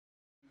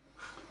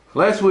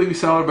Last week we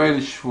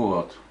celebrated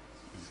Shavuot.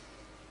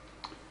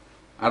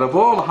 Out of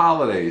all the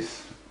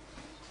holidays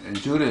in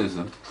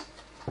Judaism,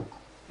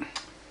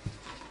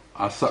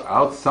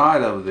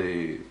 outside of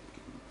the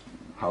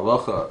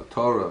Halacha,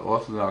 Torah,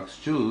 Orthodox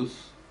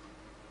Jews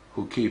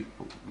who keep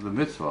the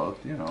mitzvot,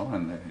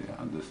 and they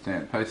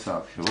understand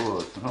Pesach,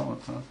 Shavuot,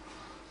 and so on.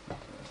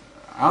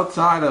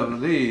 Outside of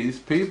these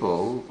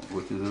people,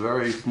 which is a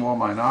very small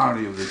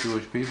minority of the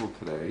Jewish people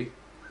today,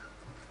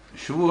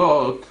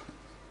 Shavuot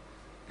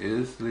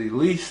is the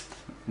least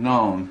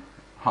known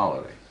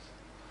holiday.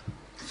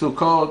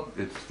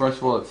 Sukkot, first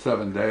of all, it's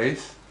 7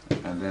 days,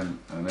 and then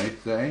an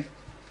 8th day.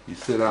 You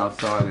sit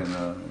outside in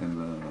the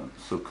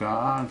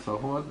sukkah and so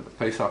forth.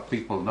 Pesach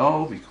people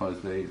know because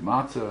they eat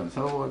matzah and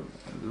so forth.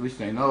 At least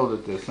they know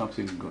that there's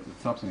something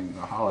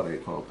a holiday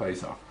called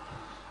Pesach.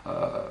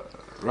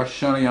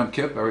 Rosh Hashanah Yom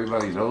Kippur,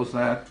 everybody knows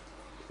that,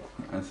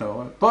 and so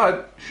on.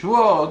 But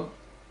Shavuot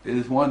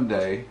is 1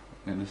 day,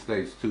 in the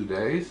States 2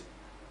 days,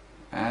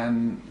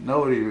 and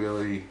nobody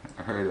really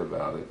heard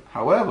about it.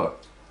 However,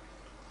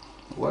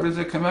 what does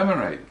it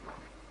commemorate?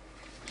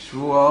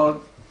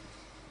 Shavuot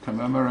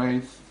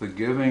commemorates the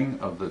giving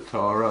of the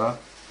Torah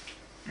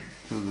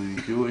to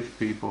the Jewish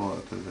people,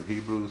 to the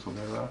Hebrews,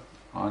 whatever,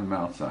 on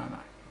Mount Sinai.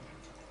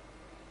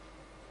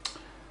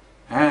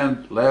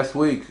 And last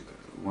week,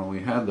 when we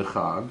had the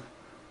Chag,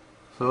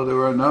 so there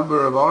were a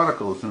number of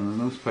articles in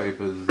the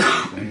newspapers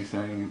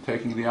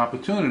taking the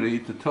opportunity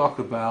to talk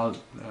about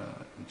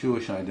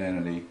Jewish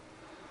identity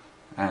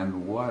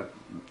and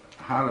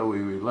how do we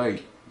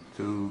relate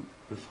to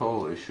this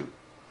whole issue.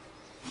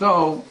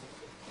 So,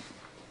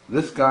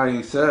 this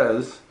guy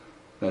says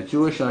that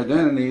Jewish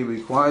identity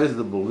requires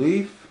the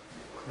belief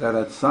that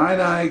at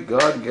Sinai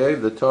God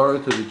gave the Torah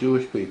to the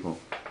Jewish people.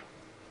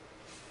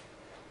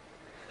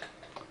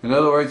 In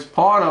other words,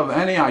 part of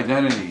any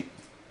identity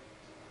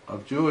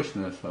of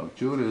Jewishness, of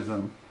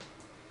Judaism,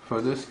 for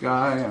this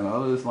guy and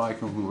others like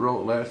him who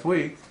wrote last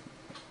week,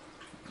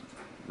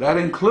 that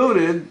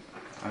included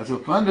as a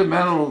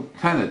fundamental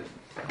tenet,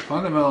 a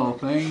fundamental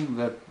thing,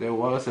 that there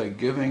was a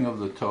giving of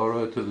the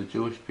Torah to the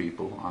Jewish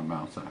people on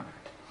Mount Sinai.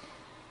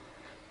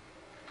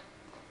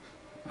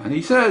 And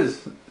he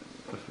says,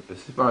 as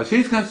far as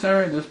he's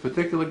concerned, this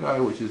particular guy,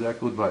 which is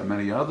echoed by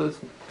many others,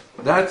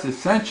 that's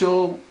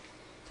essentially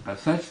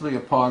a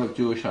part of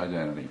Jewish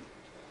identity.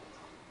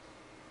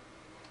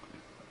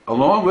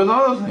 Along with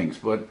other things,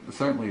 but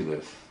certainly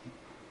this.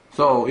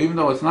 So, even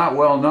though it's not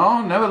well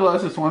known,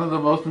 nevertheless it's one of the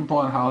most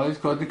important holidays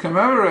because it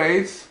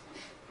commemorates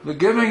the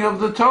giving of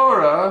the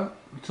Torah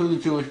to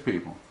the Jewish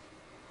people.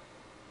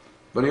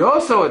 But he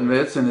also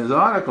admits in his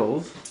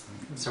articles...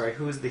 I'm sorry,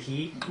 who is the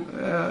he?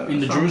 In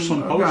the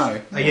Jerusalem Post?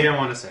 Guy. Oh, you don't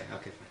want to say.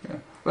 Okay. Yeah.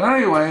 But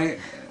anyway,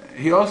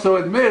 he also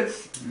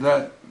admits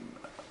that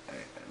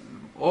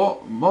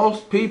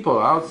most people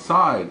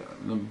outside,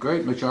 the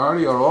great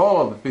majority or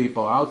all of the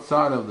people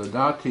outside of the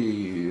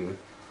Dati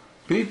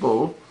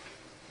people,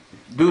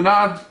 do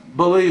not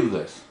believe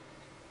this.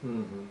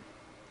 Mm-hmm.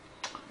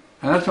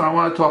 And that's what I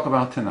want to talk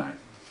about tonight.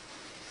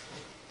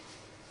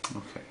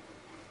 Okay.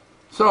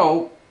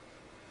 So,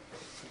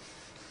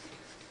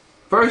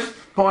 first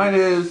point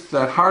is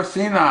that Har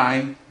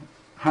Sinai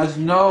has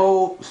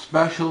no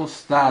special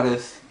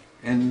status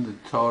in the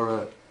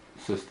Torah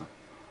system.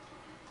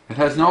 It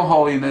has no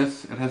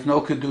holiness, it has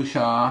no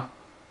Kedusha,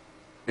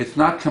 it's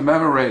not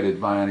commemorated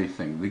by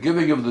anything. The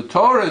giving of the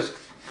Torah is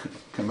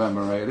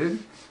commemorated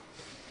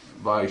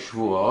by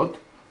Shavuot,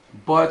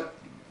 but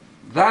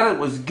that it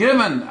was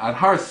given at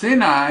Har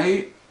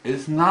Sinai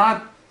is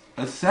not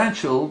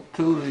essential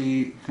to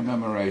the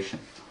commemoration.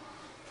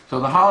 So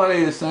the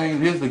holiday is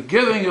saying, here's the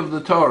giving of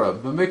the Torah,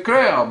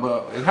 b'mikra,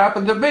 but it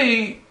happened to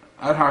be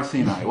at Har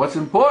Sinai. What's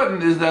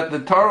important is that the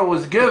Torah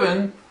was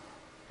given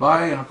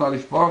by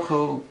HaKadosh Baruch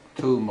Hu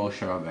to Moshe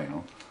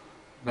Rabbeinu.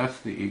 That's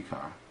the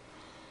Ikar.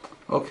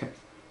 Okay.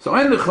 So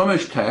in the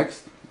Chumash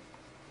text,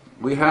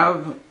 we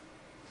have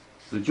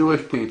the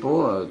Jewish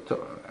people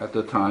at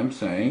the time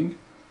saying,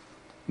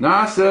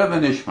 Na'aseh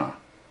v'nishma.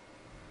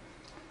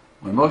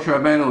 When Moshe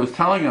Rabbeinu was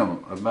telling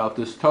them about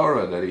this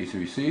Torah that he's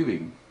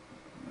receiving,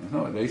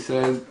 they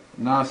said,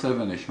 Na'aseh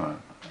v'nishma.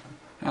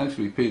 And it's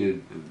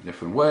repeated a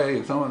different way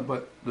and so on,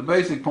 but the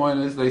basic point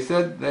is they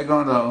said they're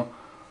going to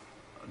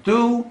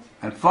do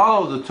and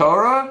follow the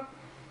Torah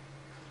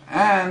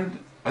and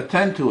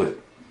attend to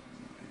it.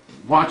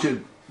 Watch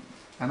it.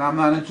 And I'm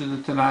not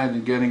interested tonight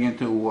in getting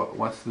into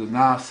what's the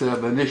Na'aseh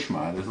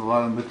v'nishma. There's a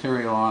lot of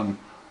material on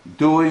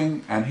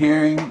doing and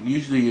hearing.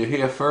 Usually you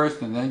hear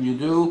first and then you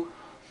do.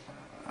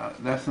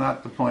 That's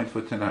not the point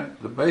for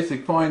tonight. The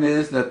basic point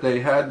is that they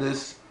had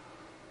this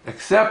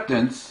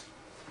acceptance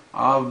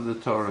of the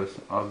Torah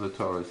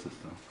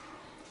system.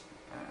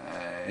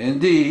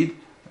 Indeed,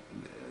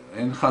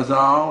 in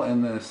Chazal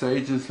and the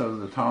sages of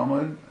the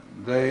Talmud,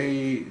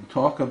 they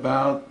talk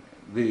about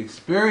the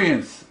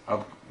experience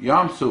of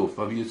Yam Suf,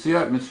 of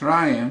Yetziat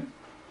Mitzrayim.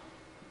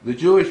 The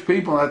Jewish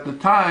people at the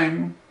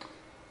time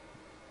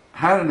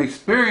had an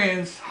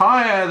experience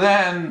higher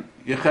than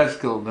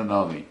Yechezkel the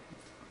Navi.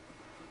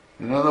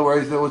 In other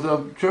words, there was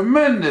a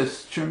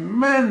tremendous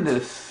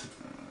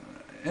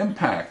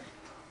impact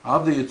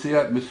of the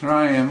Yetziat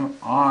Mitzrayim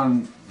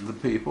on the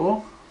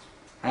people,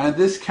 and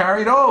this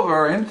carried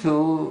over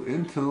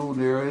into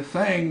their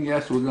saying,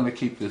 yes, we're going to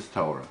keep this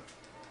Torah.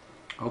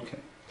 Okay.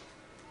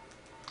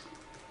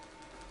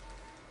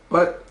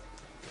 But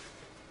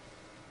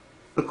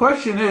the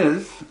question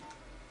is,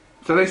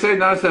 so they say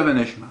Na'aseh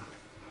v'nishma.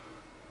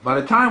 By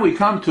the time we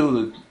come to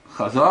the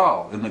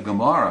Chazal in the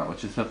Gemara,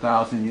 which is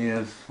 1,000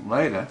 years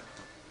later,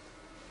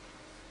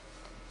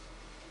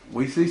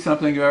 we see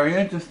something very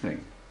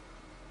interesting.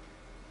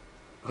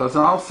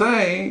 Chazal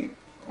say,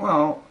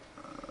 well,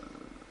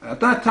 at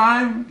that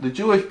time, the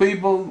Jewish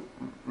people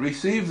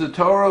received the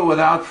Torah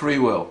without free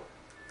will.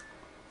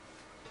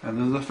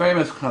 And there's a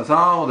famous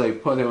Chazal,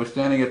 they were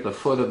standing at the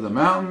foot of the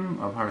mountain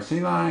of Har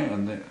Sinai,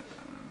 and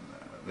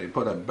they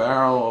put a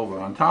barrel over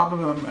on top of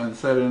them and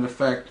said, in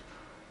effect,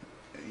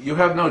 you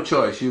have no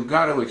choice, you've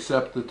got to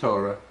accept the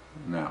Torah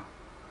now.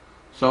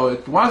 So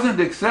it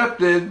wasn't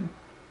accepted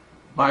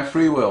by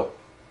free will,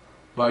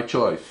 by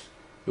choice.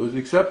 It was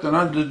accepted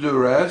under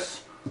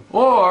duress,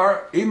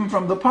 or even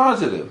from the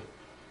positive,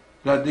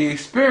 that the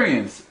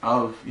experience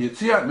of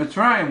Yetziat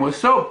Mitzrayim was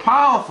so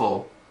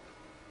powerful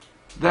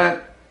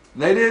that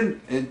they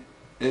didn't,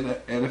 it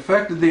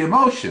affected the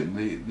emotion.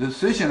 The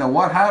decision of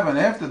what happened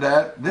after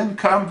that didn't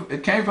come,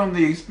 it came from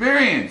the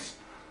experience,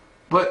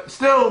 but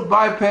still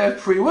bypassed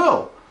free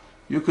will.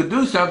 You could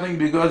do something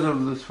because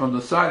of this from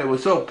the side. It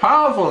was so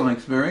powerful an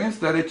experience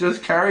that it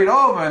just carried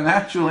over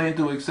naturally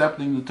into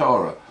accepting the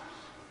Torah.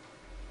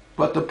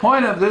 But the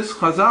point of this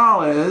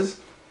Chazal is,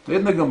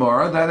 in the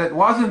Gemara, that it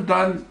wasn't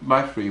done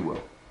by free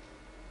will.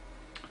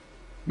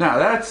 Now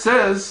that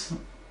says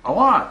a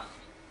lot.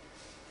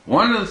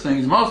 One of the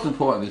things most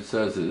important it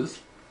says is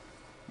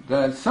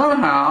that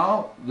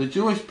somehow the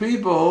Jewish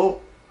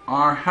people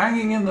are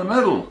hanging in the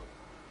middle.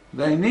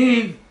 They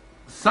need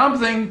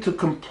something to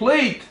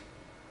complete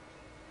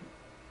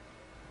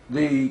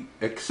the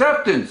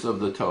acceptance of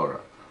the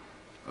Torah.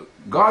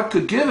 God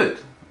could give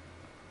it,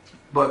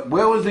 but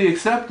where was the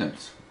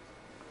acceptance?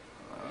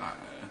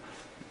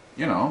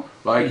 You know,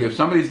 like if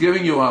somebody's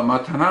giving you a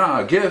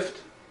matana, a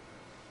gift,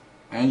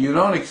 and you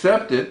don't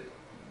accept it,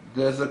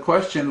 there's a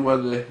question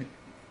whether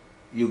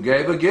you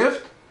gave a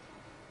gift.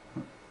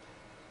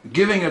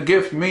 Giving a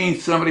gift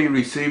means somebody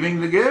receiving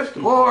the gift,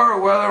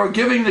 or whether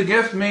giving the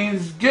gift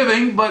means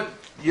giving, but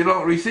you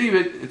don't receive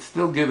it, it's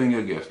still giving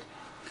a gift.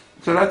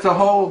 So that's a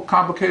whole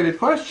complicated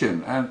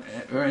question, and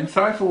an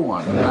insightful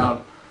one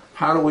about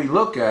how do we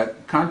look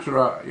at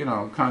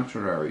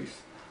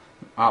contraries,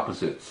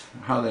 opposites,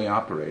 how they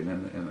operate.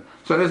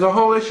 So there's a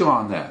whole issue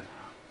on that.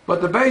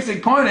 But the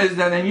basic point is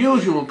that in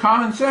usual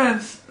common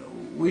sense,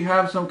 we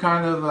have some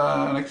kind of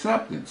an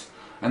acceptance.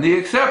 And the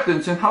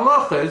acceptance in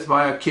halacha is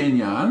by a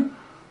kinyan,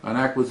 an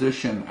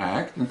acquisition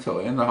act, and so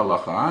in the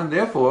halacha, and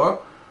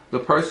therefore the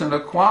person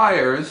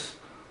acquires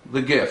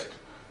the gift.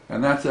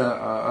 And that's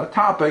a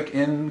topic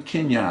in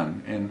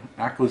kinyan, in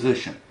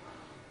acquisition.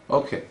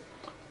 Okay.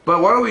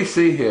 But what do we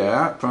see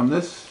here? From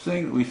this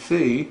thing we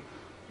see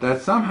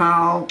that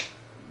somehow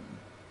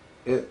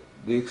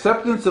the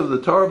acceptance of the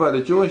Torah by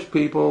the Jewish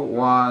people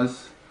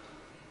was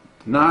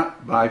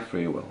not by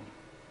free will.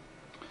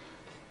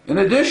 In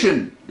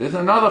addition, there's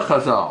another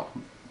Chazal,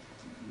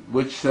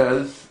 which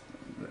says,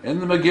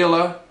 in the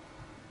Megillah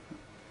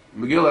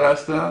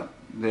Esther,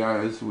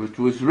 which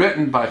was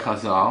written by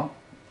Chazal,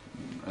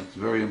 that's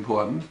very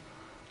important,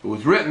 it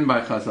was written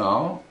by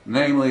Chazal,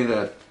 namely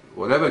that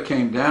whatever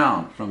came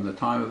down from the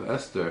time of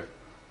Esther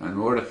and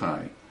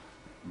Mordechai,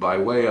 by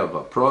way of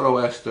a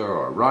proto-Esther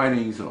or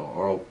writings or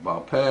oral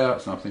balpeh,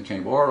 something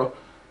came oral,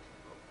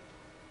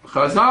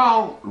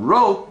 Chazal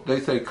wrote, they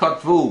say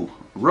katvu,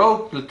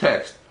 wrote the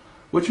text,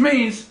 which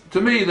means, to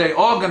me, they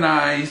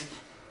organized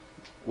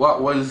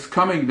what was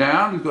coming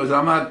down, because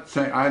I'm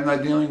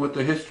not dealing with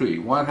the history.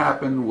 What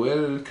happened? Where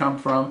did it come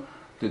from?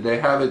 Did they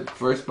have it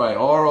first by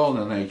oral,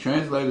 and then they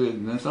translated it,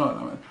 and so on?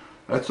 I mean,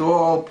 that's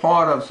all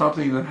part of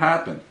something that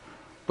happened.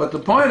 But the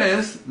point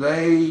is,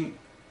 they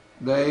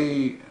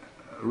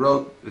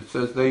wrote. It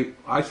says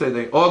I say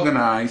they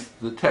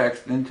organized the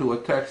text into a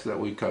text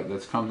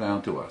that's come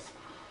down to us.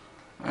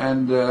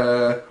 And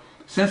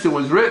since it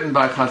was written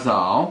by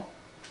Chazal,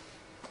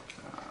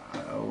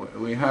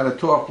 we had a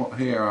talk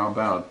here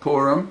about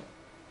Purim.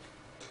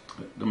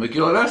 The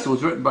Megillah Esther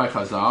was written by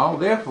Chazal,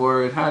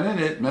 therefore it had in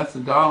it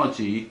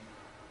methodology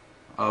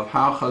of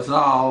how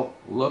Chazal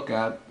look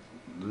at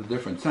the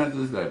different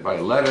senses, that by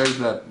letters,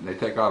 that they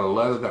take out a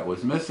letter that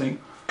was missing,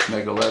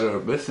 make a letter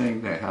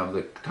missing, they have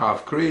the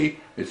Tav Kri,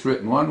 it's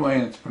written one way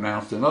and it's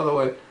pronounced another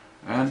way,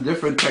 and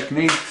different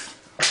techniques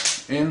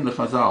in the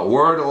Chazal,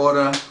 word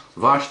order,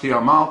 Vashti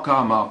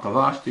Amalka, Malka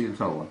Vashti, and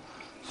so on.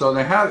 So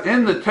they have,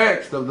 in the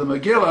text of the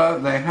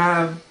Megillah, they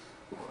have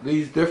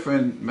these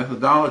different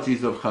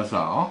methodologies of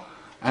Chazal,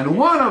 and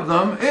one of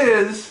them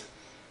is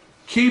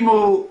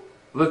Kimu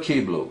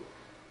L'Kiblu.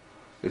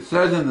 It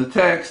says in the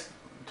text,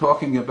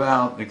 talking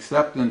about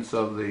acceptance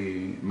of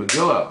the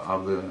Megillah,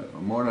 of the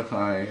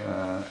Mordechai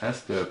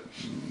Esther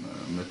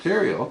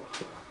material,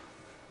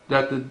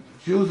 that the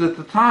Jews at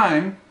the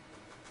time,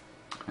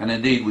 and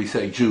indeed we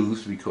say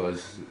Jews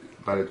because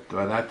by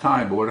that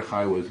time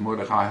Mordechai was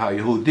Mordechai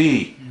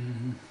HaYehudi.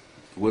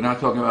 We're not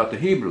talking about the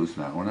Hebrews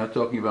now. We're not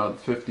talking about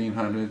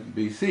 1500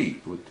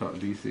 BC.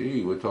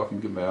 BCE. We're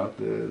talking about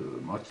the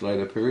much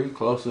later period,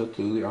 closer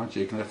to the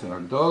Anshe Knesset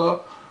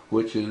Agdola,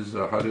 which is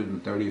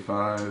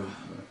 135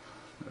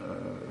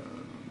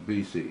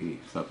 BCE,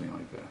 something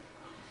like that.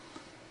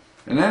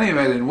 In any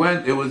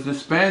event, it was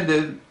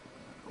disbanded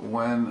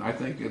when, I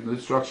think, in the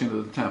destruction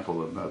of the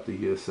temple, about the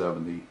year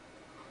 70.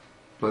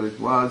 But it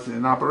was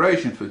in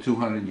operation for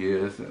 200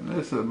 years, and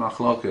there's a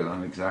machloket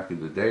on exactly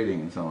the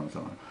dating and so on and so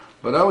on.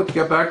 But I would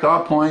get back to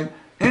our point.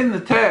 In the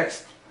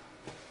text,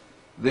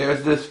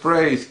 there's this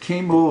phrase,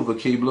 kimu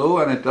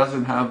v'kiblu, and it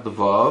doesn't have the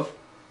vav,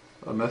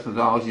 a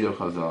methodology of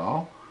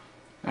Chazal.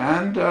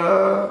 And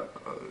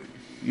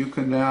you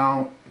can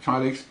now try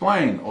to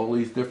explain all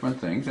these different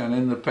things. And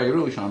in the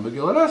Perush on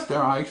Megillat Esther,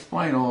 I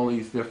explain all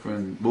these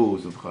different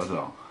moves of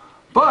Chazal.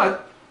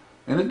 But,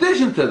 in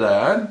addition to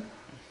that,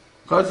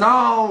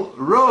 Chazal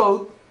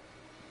wrote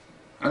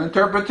an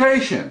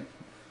interpretation,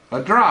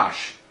 a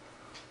drash,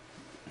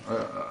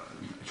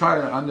 try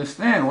to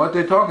understand what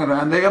they're talking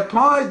about. And they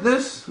applied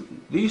these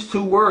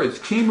two words,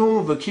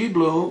 kimu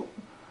v'kiblu,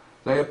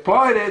 they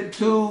applied it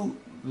to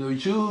the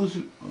Jews,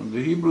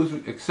 the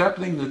Hebrews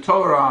accepting the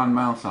Torah on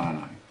Mount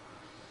Sinai.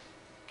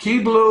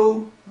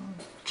 Kimu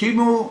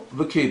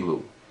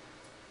v'kiblu.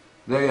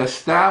 They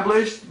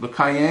established,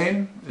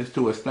 v'kayem is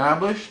to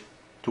establish,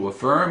 to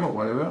affirm or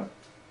whatever.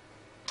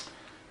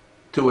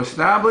 To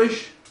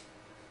establish,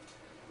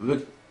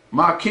 the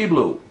ma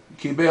kiblu,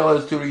 kibel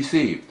is to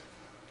receive.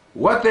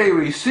 What they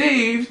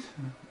received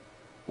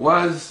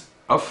was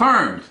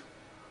affirmed,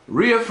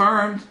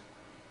 reaffirmed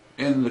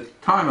in the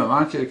time of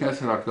Anshe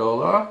Knesset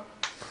Agdola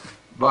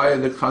by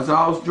the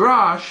Chazal's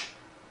drash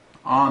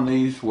on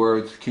these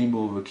words,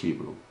 kimu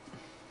v'kiblu.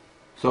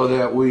 So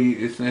that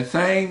it's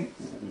saying,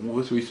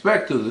 with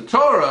respect to the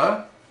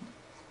Torah,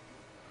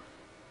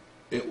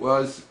 it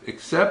was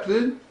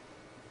accepted,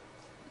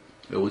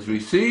 it was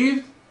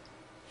received,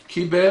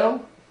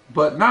 kibel,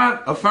 but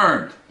not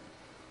affirmed.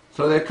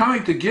 So they're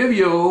coming to give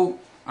you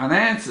an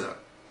answer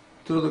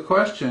to the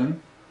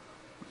question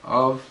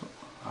of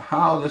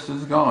how this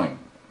is going.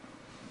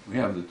 We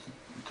have the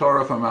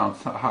Torah from Mount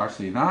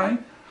Sinai,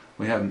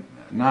 we have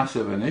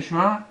Nasiv and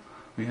Ishma,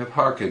 we have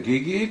Har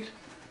Kagigit,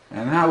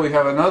 and now we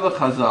have another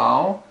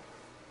Chazal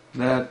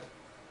that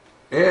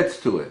adds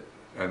to it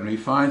and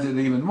refines it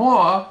even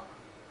more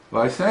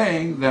by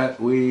saying that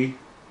we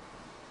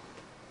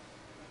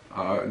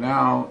are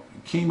now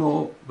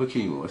kimu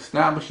v'kimu,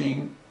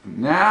 establishing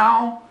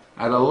now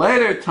at a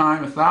later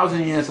time,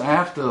 1,000 years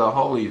after the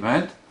whole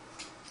event,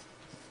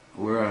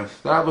 we're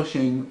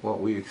establishing what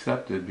we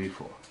accepted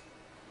before.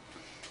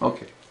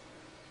 Okay.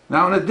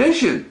 Now, in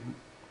addition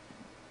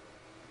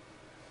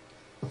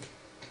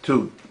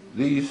to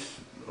this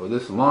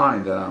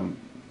line that I'm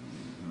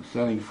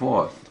setting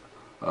forth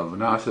of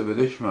Nasiv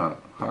Ishma,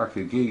 Har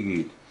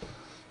Kagigit,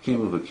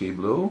 Kimu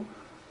v'Kiblu,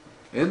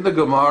 in the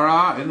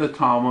Gemara, in the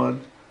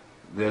Talmud,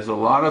 there's a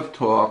lot of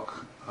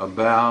talk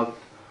about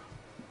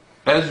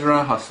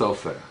Ezra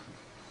HaSofer,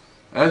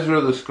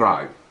 Ezra the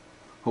scribe,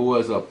 who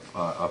was a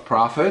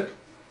prophet,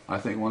 I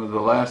think one of the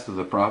last of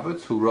the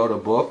prophets, who wrote a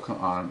book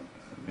on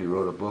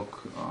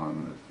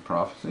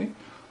prophecy,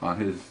 on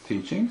his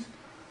teachings,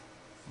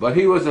 but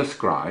he was a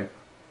scribe,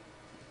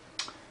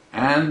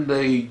 and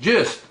the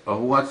gist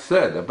of what's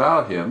said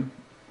about him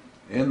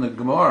in the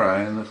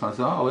Gemara, in the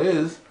Chazal,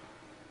 is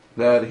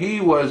that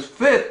he was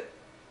fit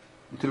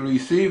to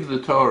receive the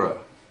Torah.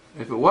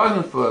 If it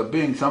wasn't for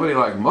being somebody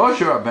like Moshe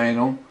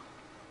Rabbeinu,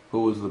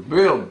 who was the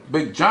real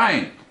big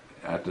giant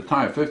at the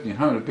time,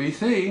 1500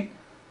 BC,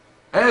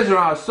 Ezra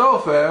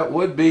HaSofer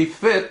would be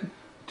fit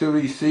to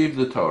receive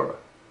the Torah.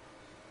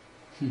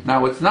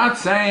 Now, it's not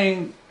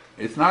saying,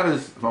 it's not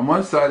as, from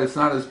one side, it's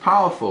not as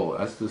powerful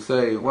as to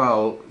say,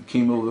 well,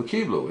 kimu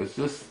v'kiblu. It's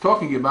just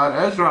talking about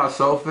Ezra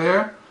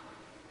HaSofer,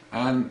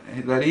 and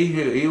that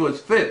he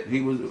was fit.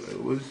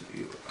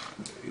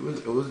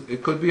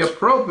 It could be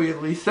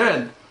appropriately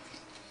said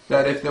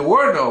that if there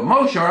were no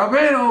Moshe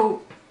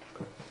Rabbeinu,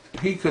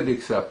 he could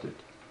accept it.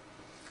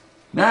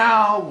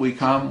 Now we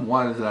come,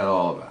 what is that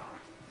all about?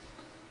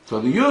 So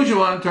the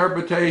usual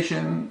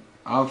interpretation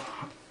of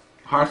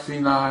Har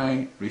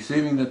Sinai,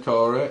 receiving the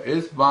Torah,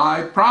 is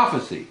by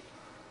prophecy.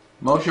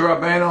 Moshe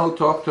Rabbeinu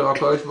talked to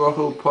HaKadosh Baruch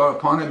Hu,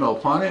 panim el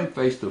panim,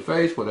 face to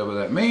face, whatever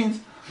that means,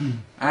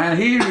 and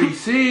he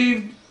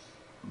received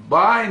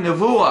by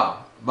nevuah,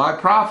 by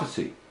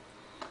prophecy.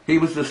 He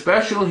was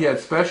he had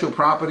special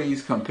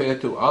properties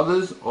compared to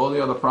others. All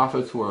the other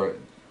prophets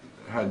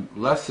had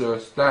lesser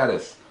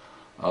status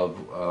of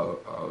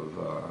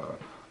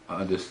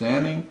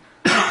understanding.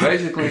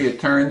 Basically, it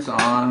turns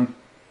on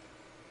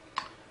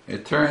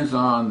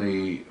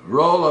the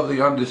role of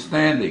the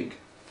understanding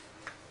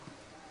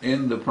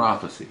in the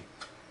prophecy,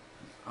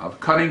 of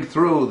cutting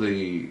through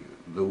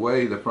the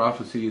way the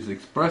prophecy is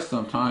expressed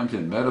sometimes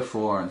in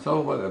metaphor and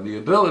so forth, and the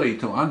ability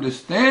to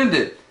understand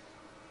it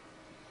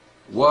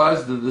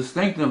was the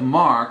distinctive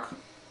mark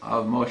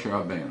of Moshe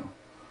Rabbeinu,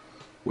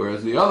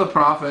 whereas the other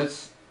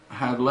prophets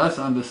had less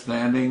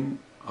understanding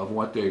of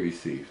what they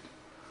received.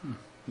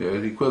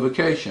 There's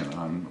equivocation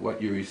on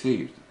what you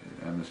received,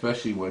 and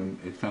especially when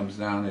it comes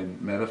down in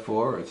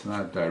metaphor, it's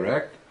not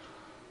direct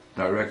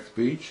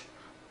speech.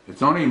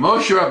 It's only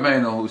Moshe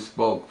Rabbeinu who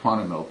spoke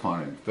panim el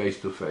panim, face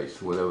to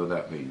face, whatever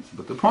that means.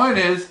 But the point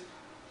is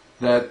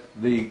that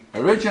the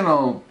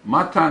original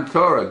Matan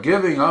Torah,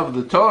 giving of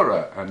the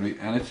Torah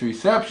and its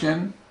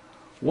reception,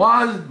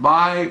 was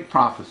by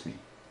prophecy.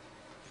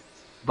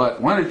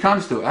 But when it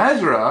comes to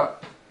Ezra,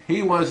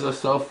 he was a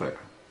sofer.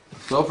 A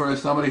sofer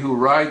is somebody who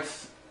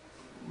writes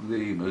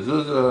the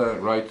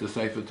mezuzah, writes the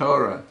Sefer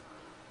Torah.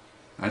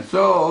 And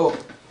so,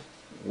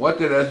 what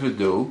did Ezra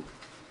do?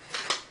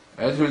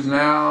 Ezra's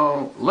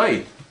now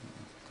late.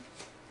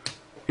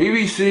 He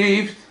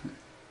received,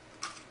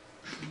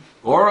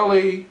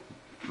 orally,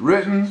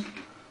 written,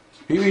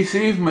 he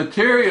received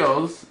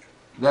materials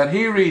that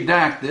he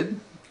redacted,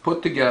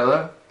 put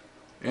together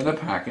in a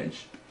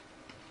package.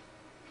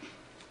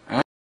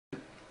 And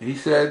he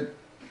said,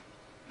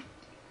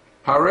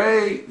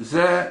 Harei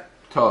ze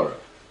Torah.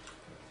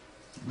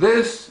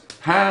 This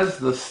has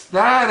the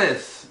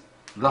status,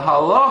 the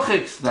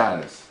halachic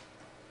status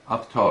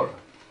of Torah.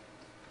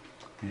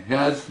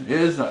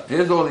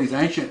 Here's all these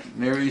ancient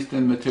Near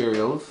Eastern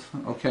materials,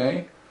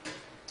 okay?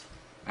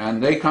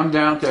 And they come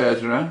down to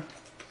Ezra.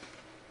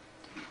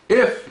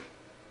 If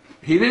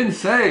he didn't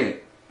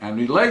say and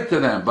relate to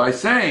them by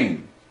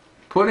saying,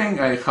 putting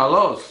a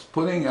chalos,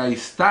 putting a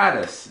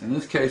status, in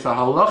this case a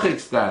halachic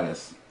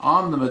status,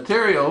 on the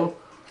material,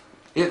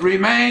 it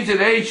remains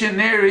an ancient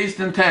Near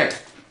Eastern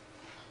text.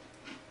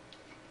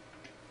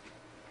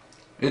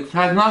 It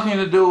has nothing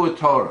to do with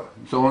Torah.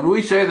 So when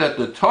we say that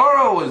the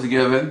Torah was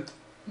given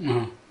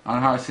on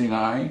Har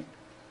Sinai,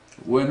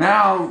 we're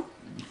now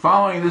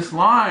following this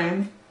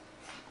line.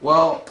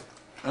 Well,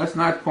 that's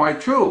not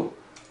quite true.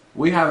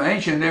 We have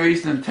ancient Near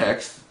Eastern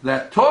texts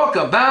that talk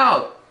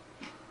about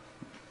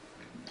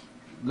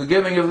the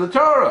giving of the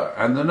Torah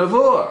and the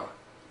Nevuah.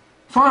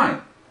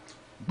 Fine.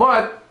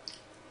 But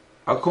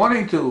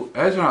according to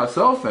Ezra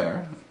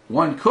HaSofer,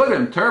 one could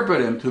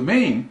interpret him to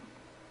mean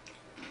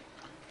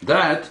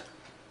that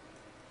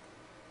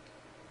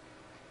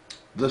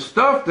the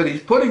stuff that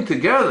he's putting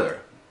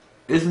together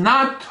is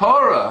not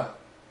Torah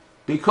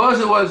because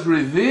it was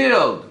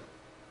revealed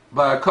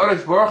by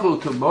HaKadosh Baruch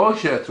Hu to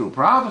Moshe through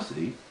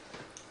prophecy.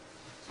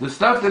 The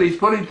stuff that he's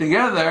putting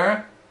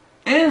together,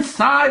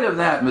 inside of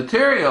that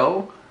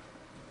material,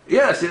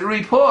 yes, it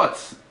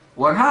reports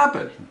what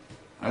happened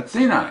at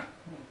Sinai.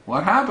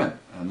 What happened?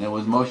 And there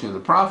was Moshe the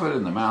prophet,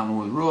 and the mountain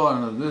was raw,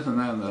 and this and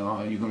that,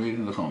 and you can read it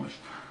in the Chumash.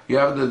 You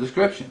have the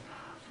description.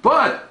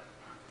 But,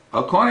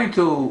 according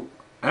to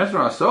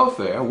Ezra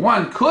HaSofer,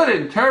 one could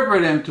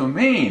interpret him to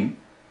mean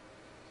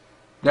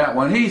that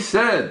when he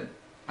said,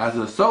 as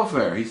a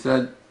Sofer, he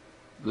said,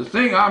 the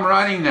thing I'm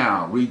writing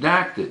now,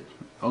 redacted,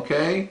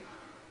 okay,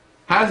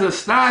 has a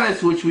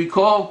status which we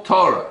call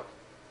Torah.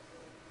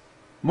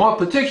 More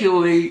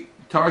particularly,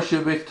 Torah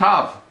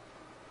Shebiktav,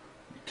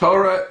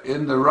 Torah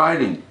in the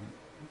writing.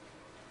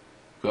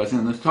 Because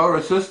in the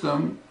Torah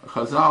system,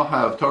 Chazal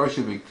have Torah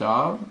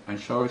Shebiktav and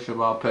Torah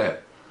Shebal Peh.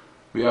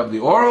 We have the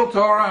oral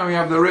Torah and we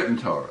have the written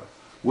Torah.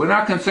 We're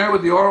not concerned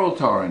with the oral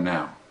Torah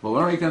now, but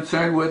we're only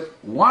concerned with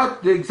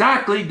what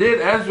exactly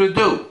did Ezra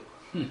do.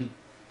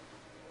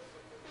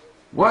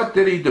 What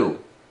did he do?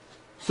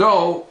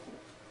 So,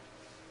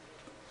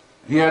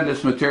 he had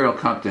this material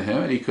come to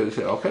him, and he could have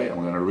said, okay,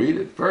 I'm going to read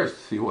it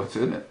first, see what's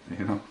in it.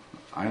 You know,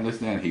 I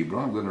understand Hebrew,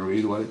 I'm going to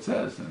read what it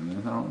says. And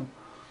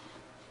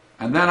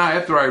then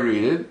after I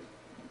read it,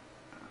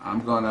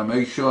 I'm going to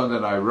make sure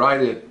that I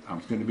write it,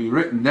 it's going to be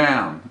written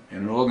down in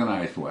an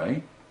organized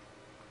way.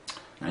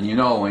 And you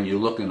know, when you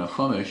look in a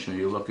Chumash, or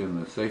you look in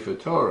the Sefer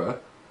Torah,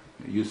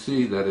 you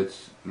see that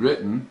it's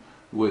written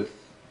with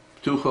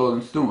Tuchot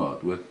and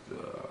Stumot, with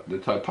the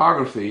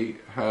typography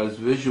has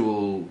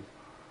visual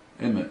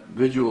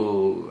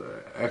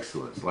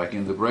excellence. Like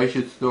in the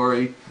Bereshit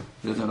story,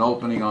 there's an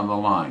opening on the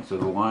line. So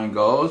the line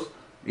goes,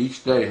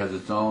 each day has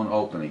its own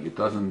opening. It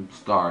doesn't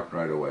start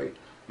right away.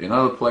 In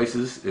other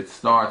places, it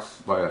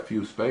starts by a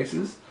few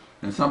spaces.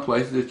 In some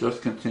places, it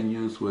just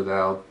continues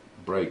without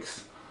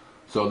breaks.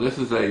 So this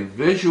is a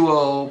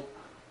visual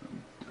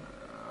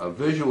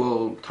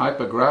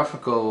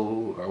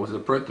typographical, I was a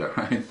printer,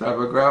 right?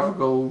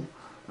 Typographical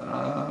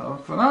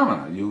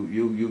phenomena.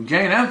 You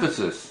gain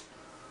emphasis.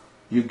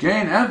 You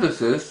gain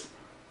emphasis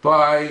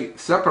by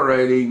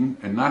separating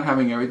and not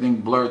having everything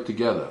blurred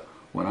together.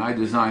 When I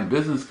designed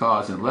business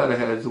cards and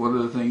letterheads, one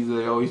of the things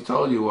they always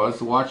told you was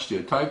to watch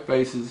your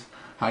typefaces,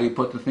 how you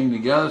put the thing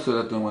together, so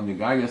that then when the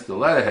guy gets the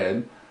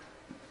letterhead,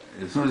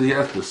 as soon as he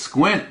has to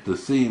squint to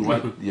see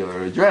what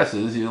your address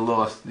is, you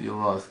lost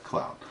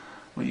clout.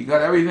 Well, you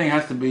got everything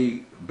has to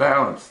be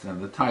balanced,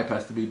 and the type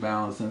has to be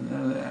balanced. And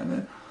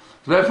as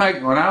a matter of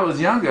fact, when I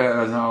was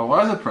younger, as I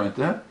was a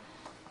printer,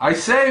 I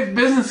saved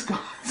business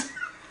cards.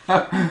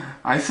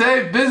 I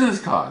saved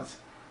business cards,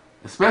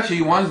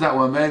 especially ones that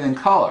were made in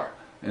color.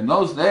 In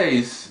those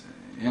days,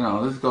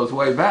 this goes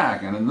way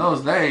back. And in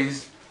those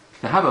days,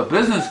 to have a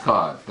business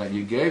card that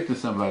you gave to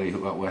somebody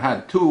who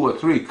had 2 or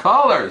 3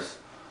 colors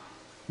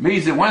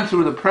means it went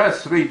through the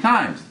press 3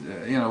 times.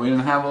 We didn't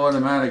have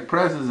automatic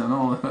presses and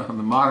all the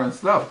modern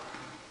stuff.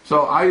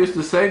 So I used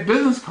to save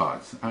business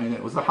cards. I mean,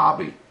 it was a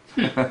hobby.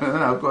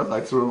 Of course,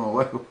 I threw them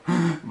away.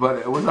 But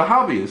it was a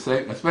hobby to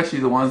save, especially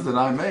the ones that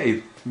I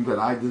made, that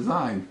I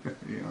designed.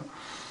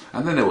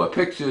 And then there were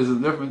pictures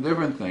and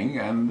different things.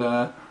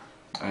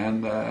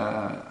 And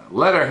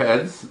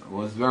letterheads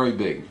was very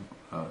big.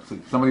 So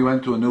somebody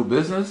went to a new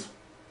business.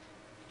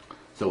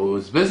 So it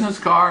was business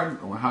card,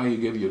 how you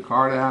give your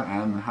card out,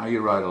 and how you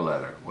write a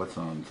letter. What's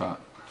on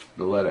top,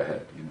 the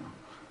letterhead.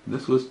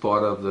 This was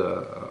part of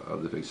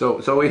the thing.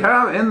 So we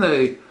have in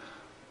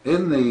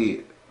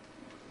the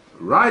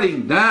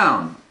writing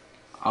down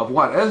of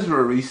what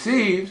Ezra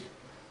received,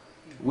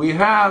 we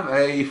have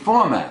a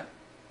format,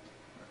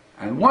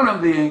 and one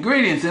of the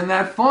ingredients in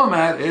that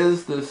format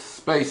is the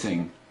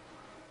spacing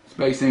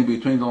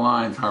between the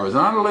lines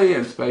horizontally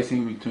and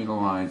spacing between the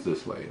lines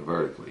this way,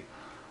 vertically.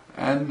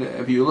 And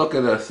if you look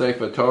at a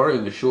Sefer Torah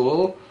in the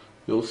shul,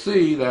 you'll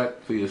see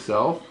that for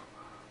yourself.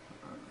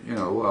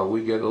 Well,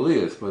 we get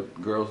Elias,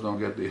 but girls don't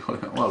get the.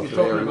 Well, you're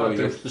talking about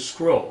the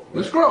scroll.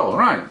 The scroll,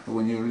 right?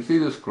 When you see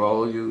the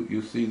scroll,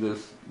 you see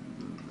this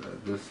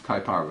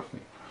typography.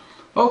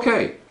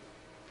 Okay.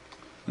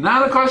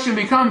 Now the question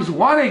becomes: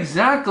 what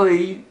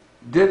exactly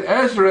did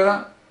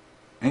Ezra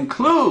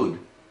include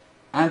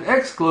and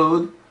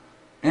exclude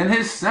in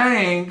his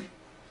saying,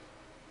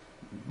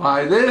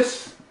 by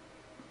these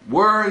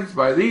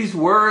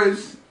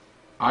words,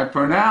 I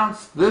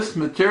pronounce this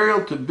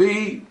material to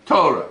be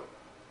Torah?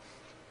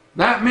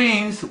 That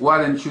means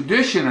what in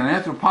tradition and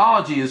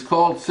anthropology is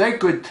called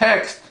sacred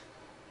text,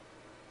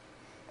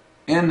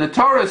 in the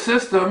Torah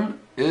system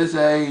is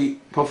a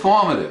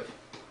performative.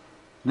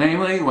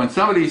 Namely, when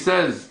somebody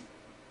says,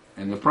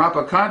 in the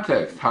proper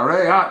context,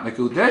 Harei at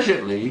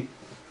mekudeshet li,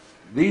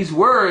 these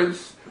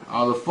words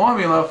are the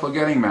formula for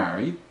getting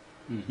married.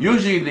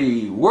 Usually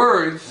the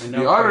words,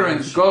 the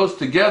utterance goes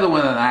together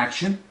with an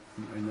action.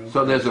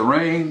 So there's a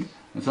ring,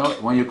 and so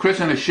when you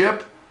christen a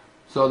ship,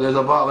 so there's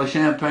a bottle of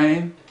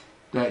champagne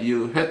that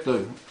you hit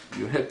the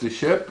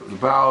ship, the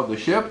bow of the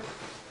ship,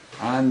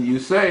 and you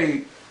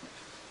say,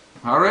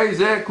 Harei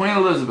zeh Queen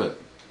Elizabeth.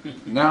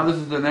 Now this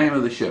is the name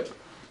of the ship.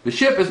 The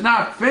ship is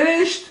not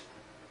finished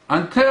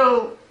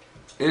until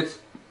it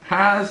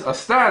has a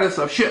status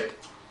of ship.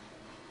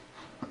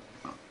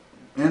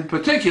 In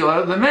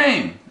particular, the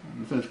name.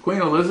 It says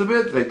Queen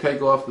Elizabeth, they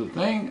take off the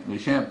thing, the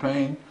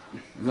champagne.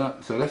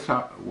 So that's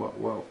how,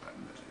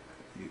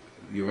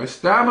 you're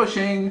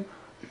establishing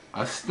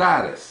a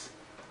status.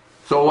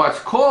 So what's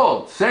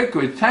called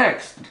sacred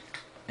text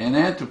in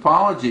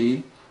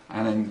anthropology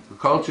and in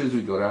cultures,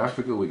 we go to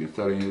Africa, we can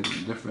study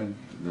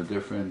the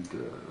different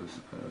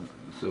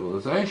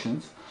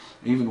civilizations,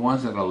 even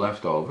ones that are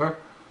left over.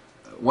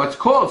 What's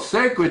called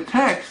sacred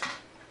text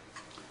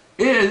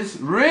is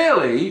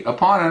really,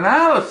 upon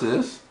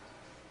analysis,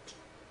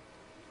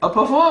 a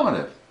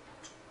performative.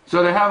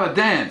 So they have a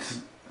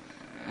dance,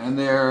 and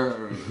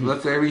they're,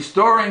 let's say,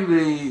 restoring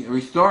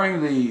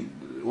the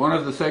one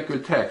of the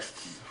sacred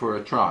texts for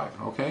a tribe.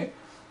 Okay,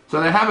 so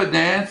they have a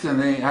dance,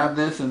 and they have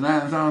this and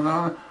that and so on and so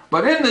on.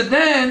 But in the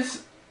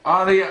dance,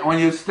 when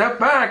you step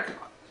back,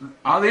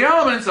 are the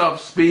elements of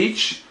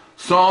speech,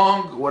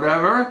 song,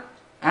 whatever,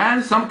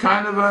 and some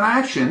kind of an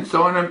action.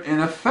 So in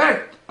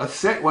effect,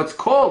 what's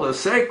called a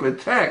sacred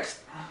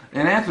text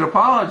in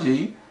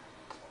anthropology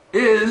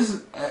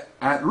is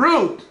at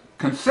root,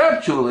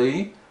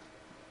 conceptually,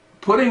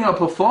 putting a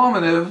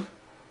performative,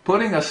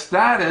 putting a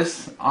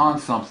status on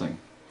something,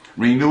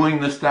 renewing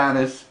the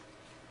status,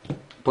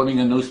 putting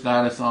a new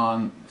status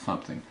on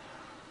something.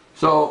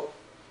 So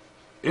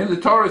in the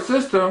Torah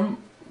system,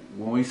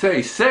 when we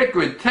say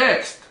sacred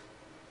text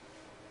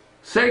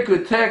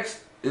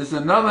is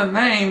another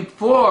name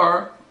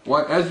for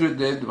what Ezra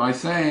did by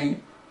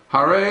saying,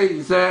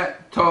 Harei zeh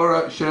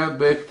Torah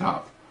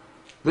shebiktav.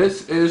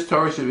 This is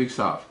Torah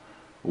shebiktav.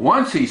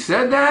 Once he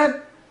said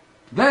that,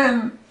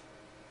 then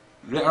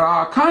there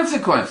are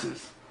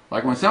consequences.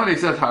 Like when somebody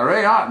says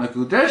Harei at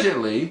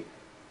mekudeshet li,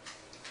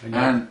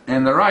 and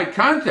in the right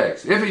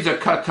context, if he's a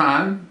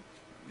katan,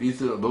 he's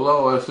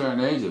below a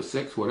certain age of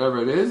 6,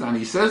 whatever it is, and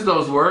he says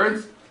those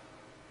words,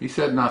 he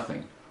said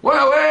nothing.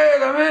 Well,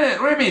 wait a minute,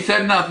 what do you mean he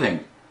said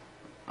nothing?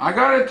 I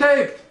got it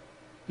taped.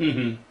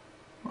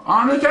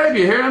 On the tape,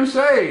 you hear him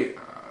say,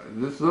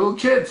 this little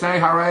kid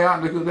saying Harei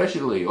at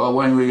mekudeshet li. Or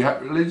when we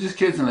have religious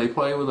kids and they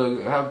play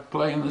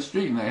play in the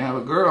street and they have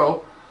a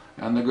girl,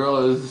 and the girl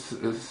is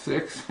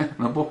 6 and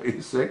the boy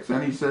is 6,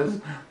 and he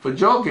says, for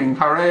joking,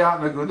 Harei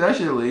at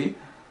mekudeshet li.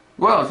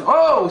 Well,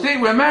 oh, see,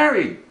 we're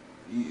married.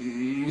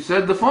 You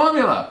said the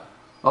formula.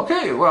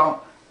 Okay,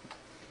 well,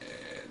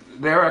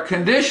 there are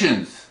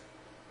conditions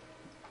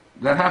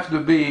that have to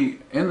be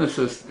in the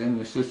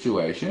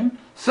situation,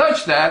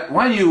 such that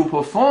when you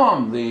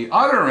perform the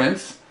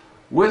utterance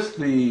with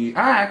the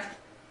act,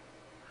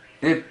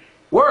 it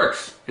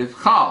works. It's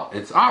chal.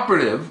 It's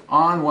operative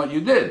on what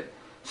you did.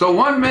 So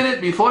 1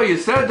 minute before you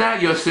said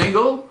that, you're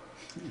single,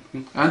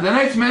 and the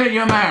next minute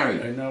you're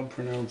married. I now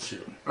pronounce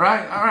you.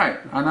 Right? All right.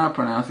 I'm not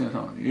pronouncing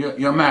it.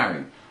 You're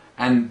married.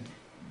 And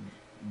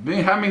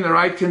having the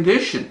right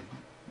condition,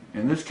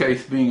 in this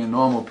case being a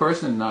normal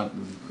person, not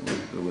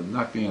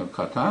being a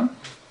katan,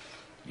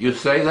 you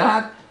say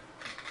that,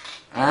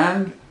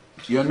 and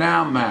you're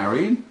now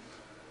married,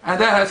 and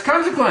that has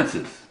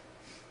consequences.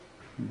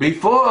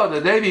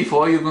 The day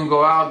before, you can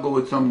go out, go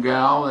with some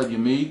gal that you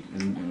meet,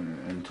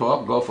 and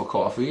talk, go for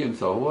coffee, and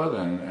so forth,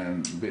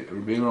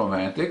 and be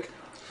romantic.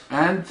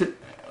 And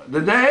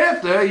the day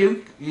after,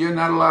 you're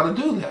not allowed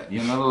to do that.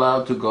 You're not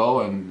allowed to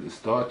go and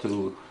start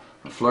to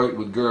flirt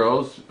with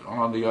girls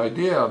on the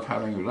idea of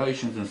having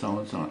relations and so on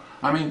and so on.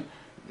 I mean,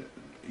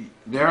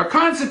 there are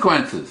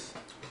consequences.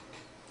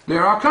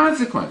 There are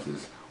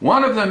consequences.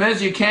 One of them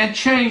is you can't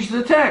change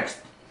the text.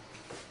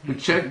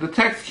 The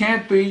text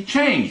can't be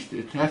changed.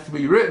 It has to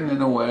be written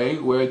in a way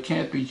where it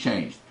can't be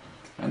changed.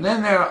 And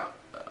then there are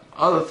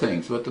other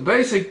things. But the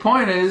basic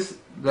point is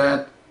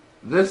that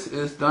this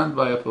is done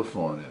by a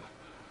performative.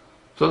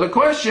 So the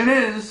question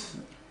is,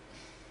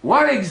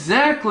 what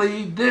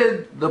exactly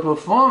did the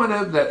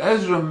performative that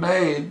Ezra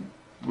made,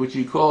 which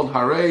he called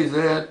Harei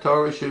Zeh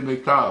Torah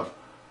Shebiktav,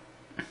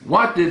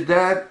 what did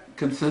that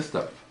consist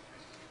of?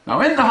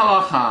 Now in the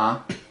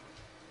halakha,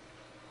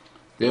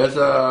 there's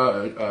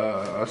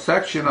a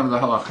section of the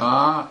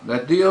halakha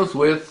that deals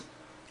with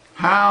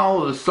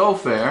how the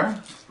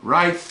sofer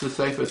writes the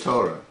Sefer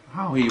Torah,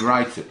 how he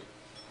writes it.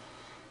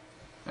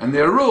 And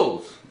there are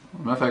rules. As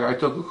a matter of fact, I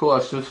took a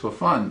course just for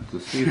fun to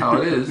see how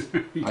it is.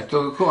 I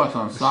took a course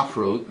on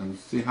Safrut and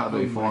see how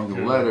they form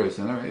the letters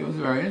and everything. It was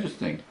very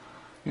interesting,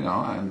 you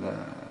know. And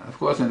of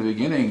course, in the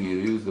beginning, you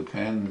use the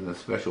pen, the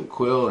special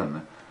quill,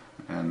 and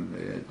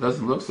it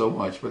doesn't look so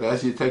much. But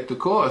as you take the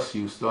course,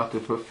 you start to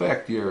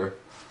perfect your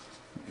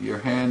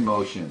hand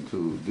motion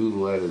to do the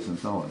letters and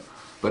so on.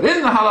 But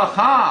in the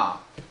halakha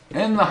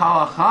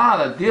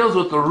that deals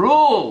with the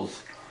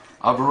rules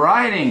of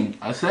writing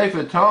a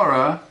Sefer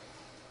Torah,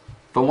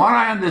 from what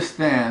I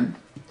understand,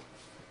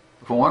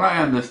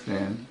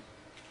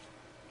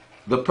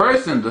 the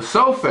person, the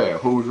sofer,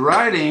 who's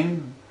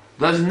writing,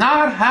 does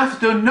not have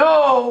to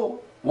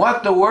know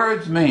what the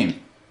words mean.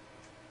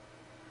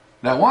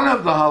 Now, one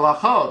of the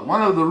halachot,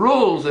 one of the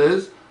rules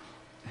is,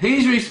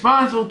 he's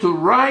responsible to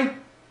write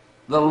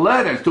the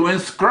letters, to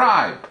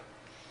inscribe.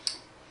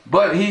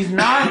 But he's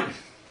not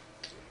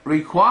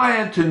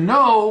required to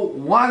know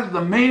what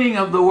the meaning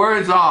of the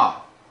words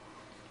are.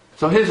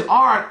 So his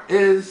art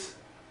is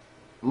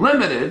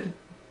limited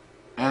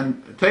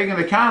and taken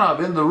account of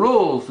in the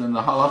rules in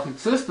the halakhic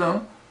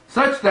system,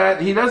 such that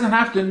he doesn't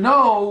have to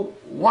know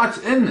what's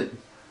in it.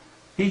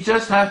 He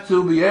just has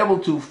to be able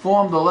to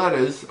form the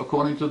letters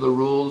according to the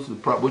rules,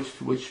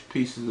 which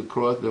pieces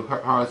across, the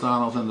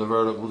horizontals and the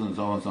verticals and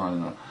so on and so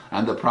on,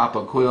 and the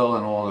proper quill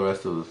and all the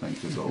rest of the things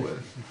to go with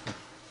it.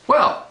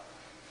 Well,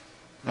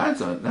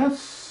 that's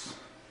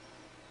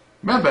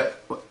remember,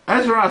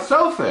 Ezra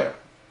Sofer,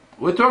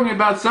 we're talking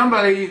about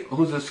somebody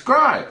who's a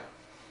scribe.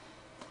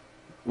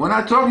 We're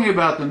not talking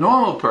about the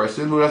normal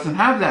person who doesn't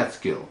have that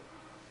skill.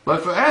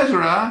 But for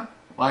Ezra,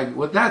 like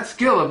with that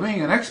skill of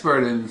being an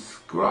expert in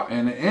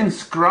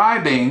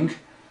inscribing,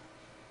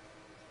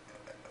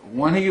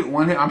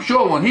 I'm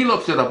sure when he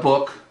looks at a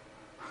book,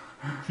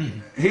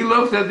 he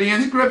looks at the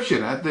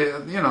inscription.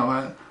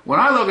 When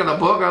I look at a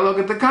book, I look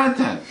at the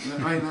content.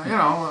 I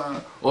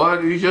mean,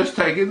 or you just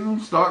take it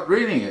and start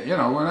reading it.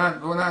 We're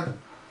not.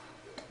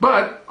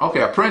 But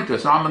okay, a printer,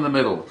 so I'm in the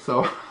middle.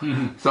 So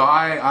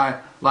I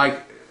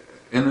like.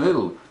 In the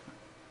middle.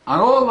 On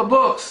all the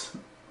books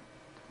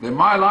in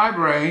my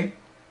library,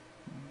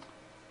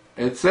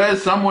 it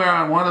says somewhere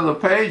on one of the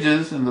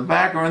pages, in the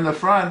back or in the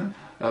front,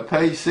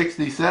 page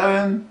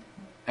 67,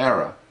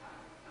 error.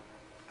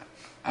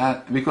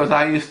 Because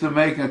I used to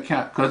make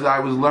because I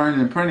was learning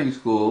in printing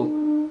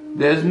school,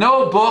 there's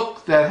no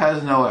book that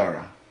has no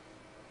error.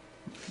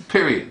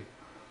 Period.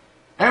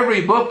 Every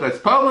book that's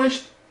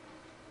published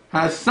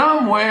has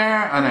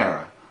somewhere an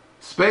error.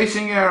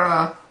 Spacing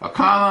error, a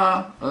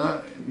comma,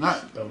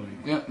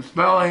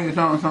 spelling,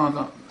 so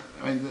on.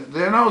 I mean,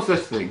 there are no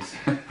such things.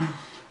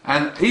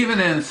 And even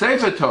in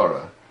Sefer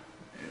Torah,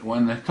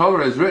 when the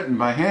Torah is written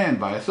by hand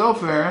by a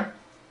sofer,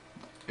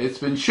 it's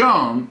been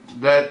shown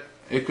that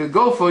it could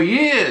go for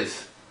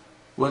years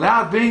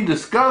without being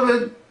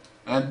discovered,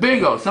 and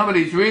bingo,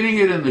 somebody's reading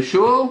it in the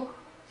shul,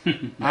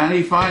 and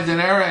he finds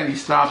an error and he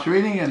stops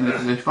reading, and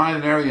if they find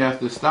an error, you have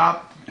to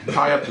stop,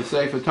 tie up the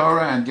Sefer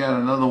Torah and get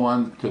another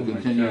one to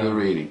continue the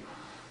reading.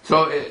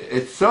 So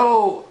it's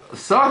so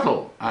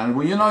subtle, and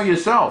when you know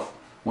yourself,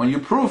 when you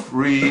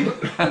proofread,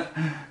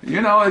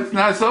 it's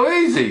not so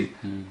easy,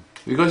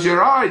 because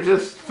your eye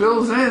just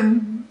fills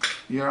in,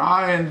 your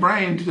eye and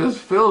brain just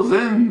fills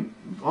in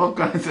all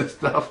kinds of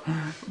stuff,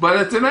 but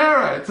it's an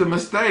error, it's a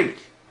mistake.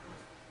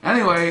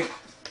 Anyway,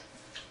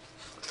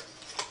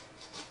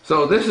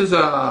 so this is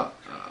a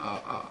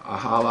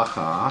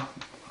halakha,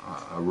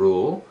 a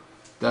rule,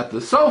 that the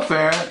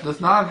sofer does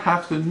not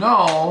have to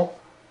know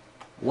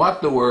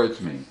what the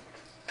words mean.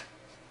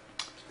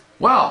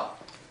 Well,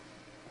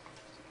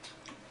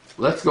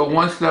 let's go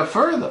one step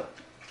further.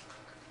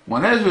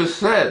 When Ezra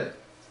said,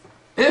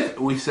 if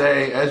we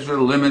say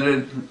Ezra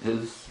limited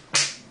his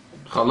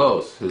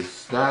chalos, his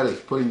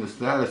status, putting the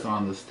status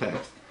on this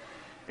text,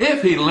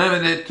 if he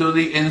limited it to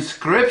the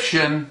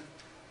inscription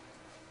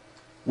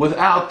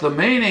without the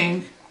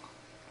meaning,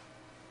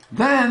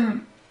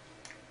 then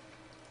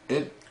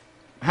it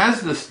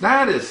has the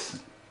status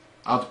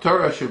of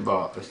Torah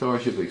Shabbat,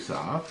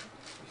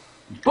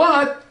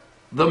 but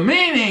the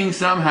meaning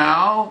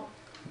somehow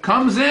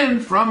comes in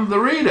from the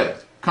reader,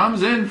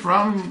 comes in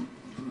from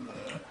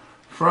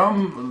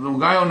the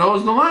guy who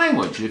knows the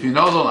language. If you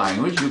know the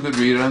language, you could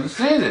read and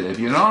understand it. If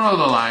you don't know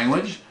the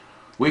language,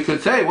 we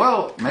could say,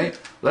 well,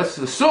 let's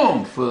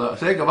assume, for the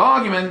sake of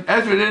argument,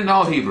 Ezra didn't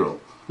know Hebrew.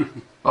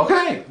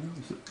 Okay,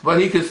 but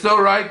he could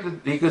still write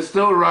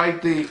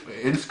the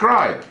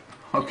inscribed.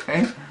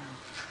 Okay,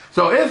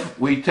 so if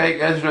we take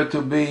Ezra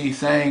to be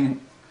saying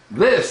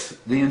this,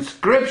 the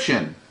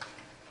inscription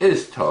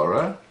is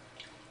Torah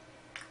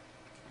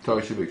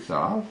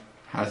Shabbat,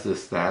 has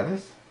this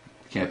status,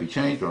 can't be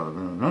changed,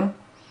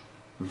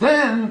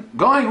 then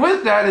going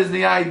with that is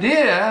the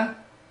idea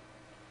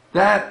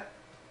that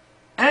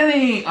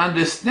any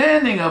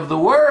understanding of the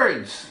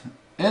words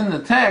in the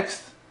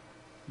text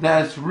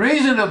that's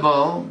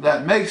reasonable,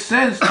 that makes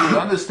sense to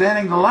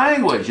understanding the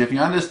language, if you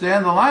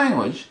understand the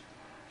language,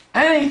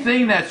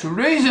 anything that's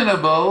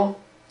reasonable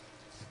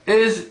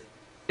is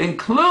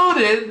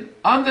included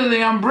under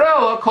the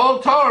umbrella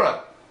called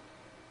Torah,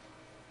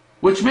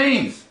 which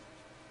means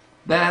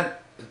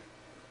that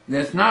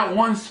there's not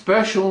one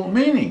special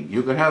meaning.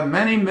 You could have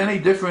many, many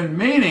different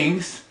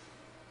meanings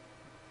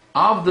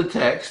of the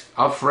text,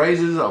 of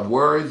phrases, of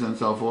words, and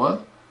so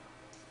forth.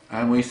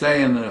 And we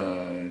say in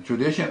the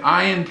tradition,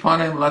 Ayin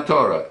Panim La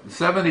Torah,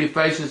 70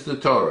 faces to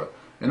Torah.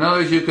 In other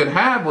words, you could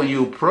have, when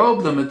you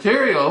probe the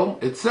material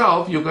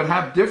itself, you could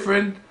have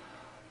different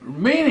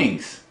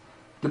meanings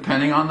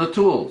depending on the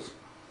tools.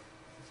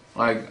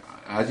 Like,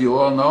 as you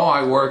all know,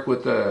 I work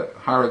with the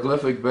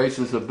hieroglyphic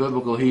basis of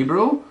biblical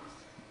Hebrew,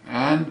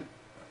 and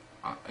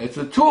it's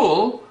a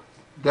tool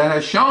that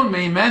has shown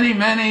me many,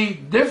 many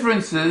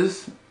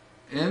differences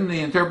in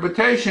the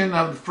interpretation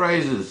of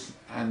phrases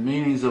and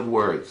meanings of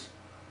words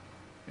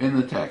in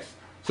the text.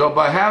 So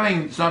by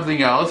having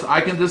something else, I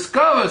can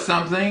discover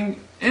something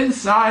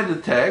inside the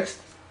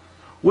text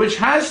which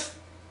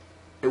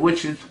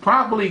is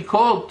properly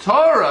called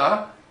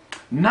Torah,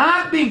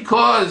 not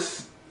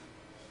because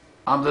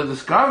of the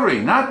discovery,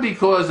 not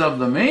because of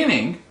the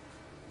meaning,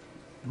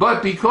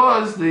 but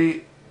because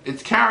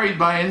it's carried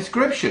by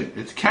inscription.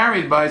 It's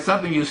carried by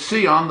something you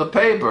see on the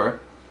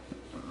paper,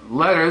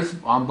 letters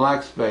on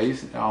black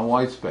space, on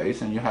white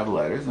space, and you have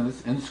letters, and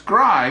it's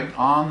inscribed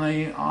on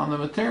the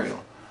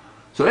material.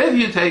 So if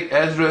you take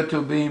Ezra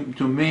to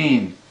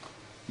mean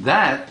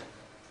that,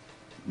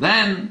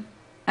 then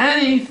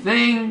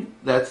anything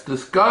that's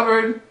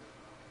discovered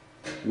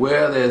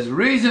where there's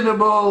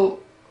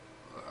reasonable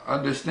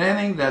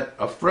understanding that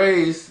a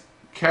phrase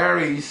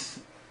carries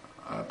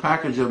a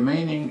package of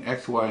meaning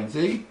X, Y, and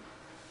Z,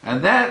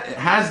 and that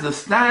has the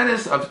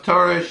status of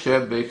Torah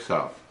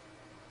Shabbat.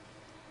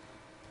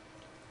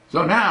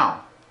 So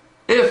now,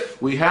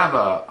 if we have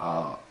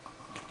a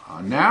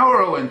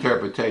narrow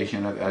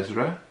interpretation of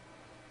Ezra,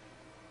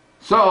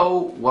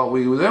 so what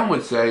we then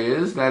would say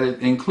is that it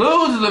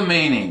includes the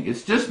meaning.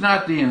 It's just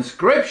not the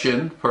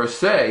inscription per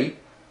se.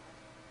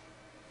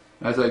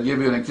 As I give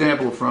you an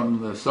example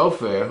from the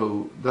Sofer,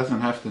 who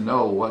doesn't have to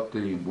know what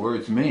the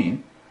words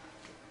mean,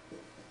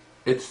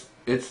 it's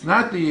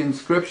not the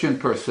inscription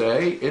per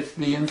se, it's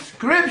the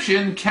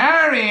inscription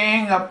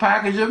carrying a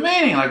package of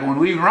meaning. Like when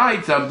we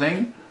write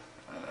something,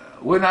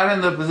 we're not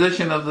in the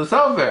position of the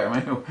Sofer. I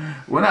mean,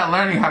 we're not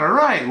learning how to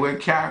write. We're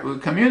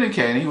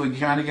communicating. We're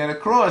trying to get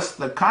across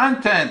the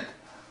content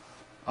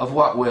of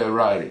what we're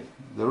writing.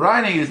 The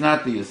writing is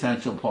not the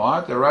essential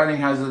part. The writing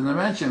has a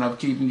dimension of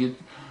keeping it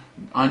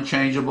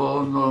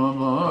unchangeable, blah,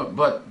 blah,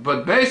 blah.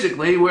 But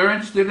basically, we're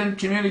interested in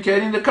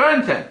communicating the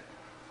content.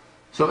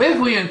 So if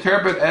we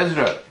interpret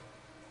Ezra's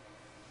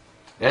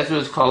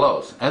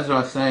kolos,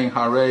 Ezra saying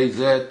Hare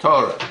Zeh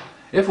Torah,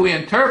 if we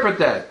interpret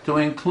that to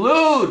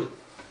include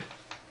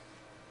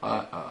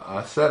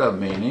a set of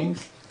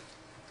meanings,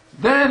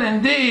 then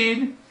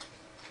indeed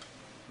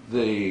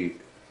the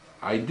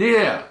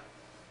idea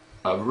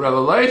of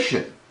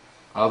revelation,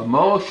 of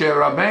Moshe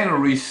Rabbeinu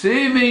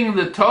receiving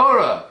the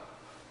Torah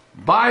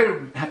by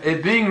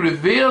it being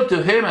revealed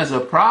to him as a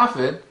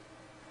prophet,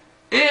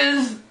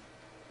 is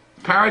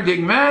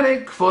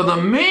paradigmatic for the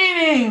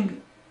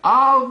meaning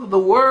of the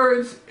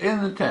words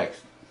in the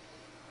text.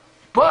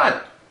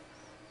 But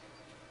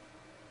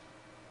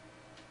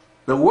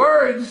the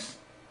words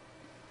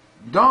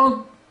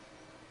don't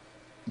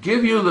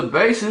give you the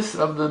basis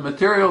of the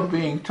material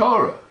being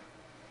Torah.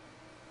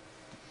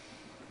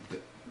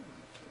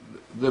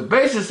 The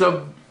basis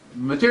of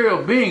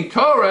material being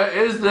Torah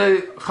is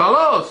the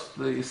chalos,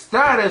 the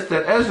status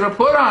that Ezra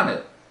put on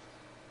it.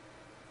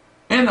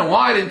 In the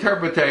wide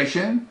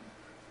interpretation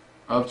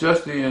of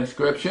just the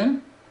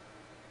inscription,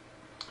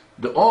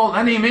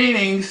 any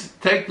meanings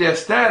take their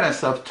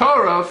status of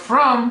Torah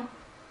from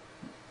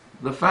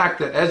the fact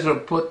that Ezra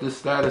put the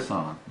status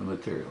on the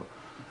material.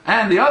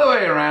 And the other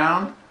way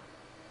around,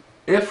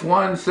 if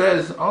one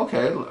says,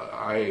 okay,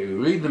 I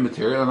read the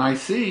material and I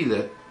see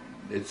that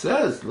it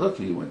says, look,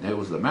 there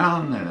was the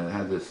mountain and it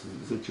had this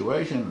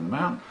situation in the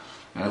mountain,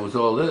 and it was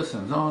all this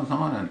and so on and so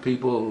on, and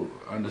people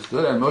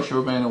understood, and Moshe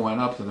Rabbeinu went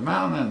up to the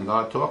mountain and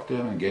God talked to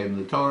him and gave him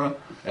the Torah,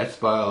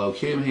 Etzba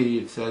Elokim,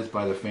 it says,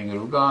 by the finger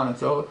of God, and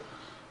so on.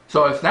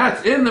 So if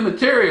that's in the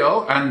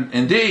material, and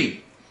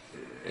indeed,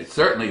 it's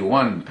certainly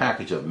one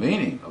package of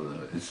meaning.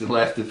 It's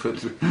lasted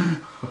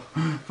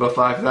for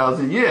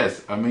 5,000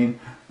 years. I mean,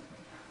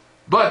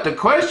 but the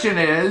question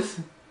is,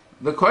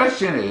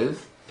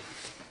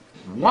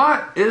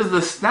 what is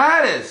the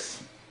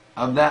status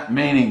of that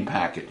meaning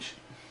package?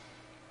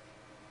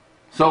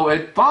 So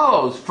it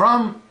follows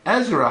from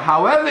Ezra,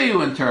 however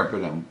you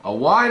interpret them, a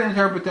wide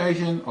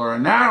interpretation or a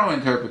narrow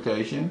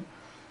interpretation,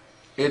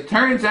 it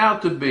turns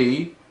out to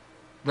be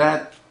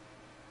that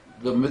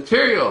the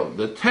material,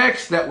 the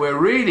text that we're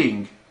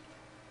reading,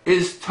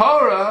 is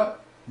Torah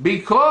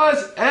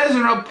because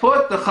Ezra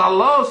put the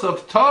chalos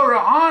of Torah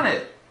on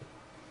it,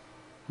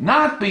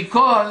 not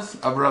because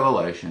of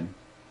revelation.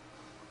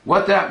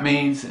 What that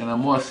means, in a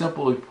more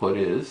simply put,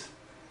 is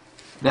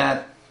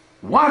that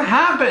what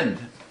happened,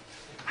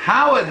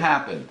 how it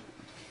happened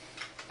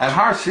at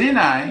Har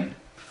Sinai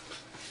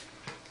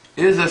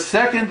is a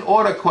second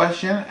order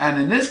question,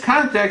 and in this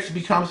context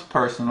becomes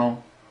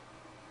personal,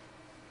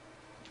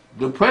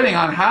 depending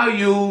on how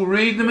you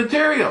read the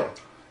material.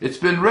 It's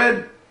been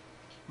read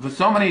for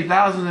so many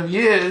thousands of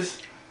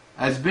years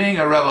as being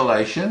a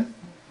revelation.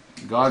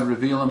 God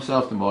revealed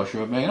himself to Moshe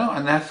Rabbeinu,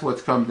 and that's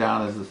what's come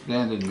down as the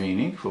standard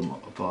meaning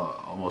for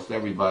almost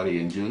everybody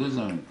in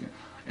Judaism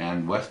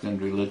and Western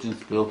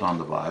religions built on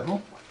the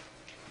Bible.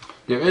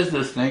 There is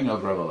this thing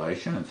of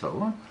revelation and so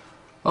on.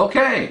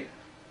 Okay,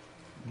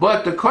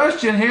 but the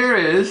question here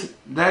is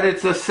that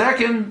it's a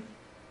second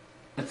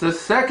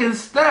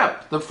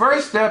step. The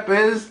first step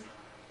is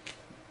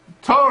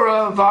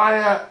Torah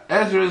via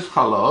Ezra's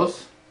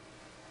chalos,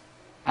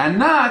 and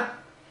not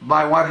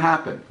by what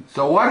happened.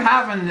 So what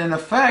happened in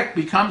effect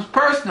becomes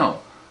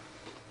personal.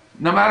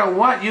 No matter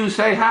what you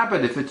say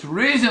happened, if it's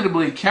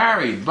reasonably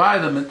carried by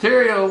the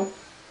material,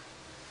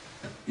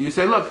 you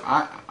say, look,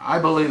 I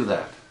believe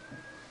that.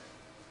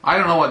 I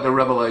don't know what the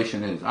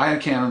revelation is. I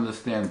can't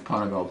understand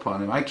Panago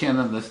Panim. I can't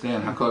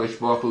understand HaKadosh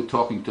Baruch Hu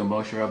talking to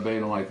Moshe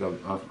Rabbeinu like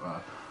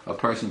a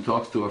person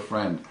talks to a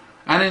friend.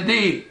 And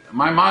indeed,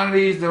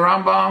 Maimonides, the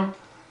Rambam,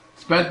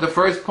 spent the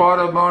first part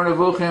of Moreh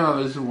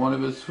Nevuchim, one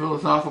of his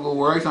philosophical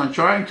works, on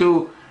trying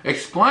to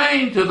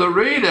explain to the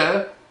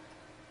reader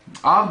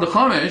of the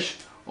Chumash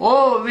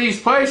all of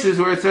these places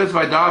where it says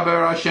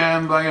Vaydaber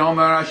Hashem,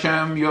 Vayomer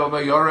Hashem,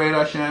 Vayored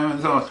Hashem,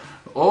 and so on.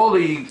 All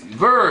the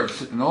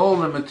verbs and all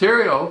the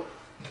material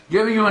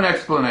giving you an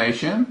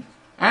explanation.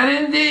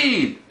 And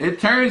indeed, it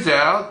turns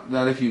out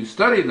that if you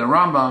study the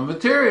Rambam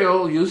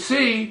material, you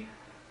see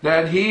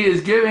that he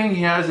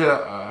has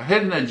a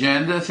hidden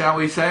agenda, shall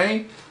we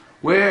say,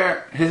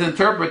 where his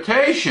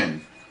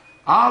interpretation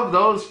of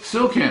those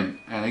psukim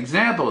and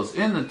examples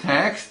in the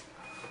text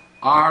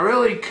are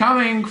really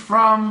coming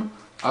from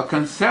a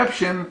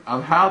conception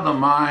of how the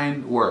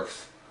mind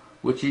works,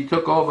 which he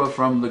took over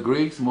from the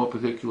Greeks, more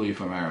particularly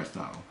from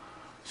Aristotle.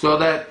 So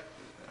that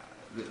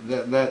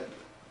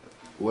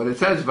what it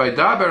says,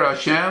 Vaydaber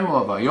Hashem,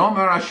 or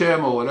Vayomer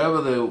Hashem, or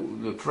whatever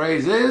the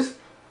phrase is,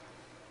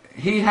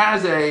 he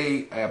has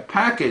a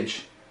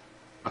package,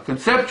 a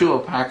conceptual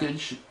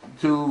package,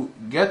 to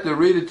get the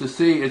reader to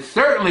see it's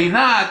certainly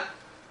not,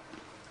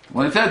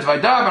 when it says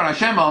Vaydaber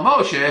Hashem al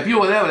Moshe, if you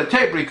were there with a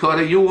tape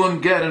recorder, you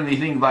wouldn't get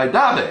anything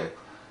Vaydaber.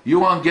 You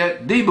won't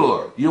get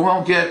Dibur. You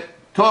won't get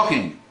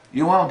talking.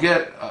 You won't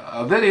get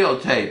a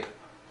videotape.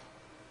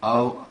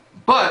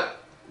 But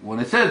when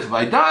it says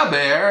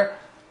Vaydaber,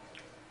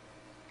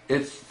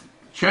 it's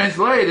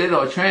translated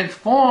or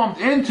transformed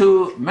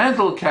into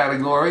mental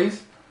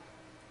categories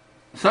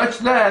such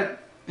that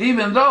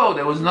even though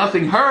there was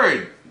nothing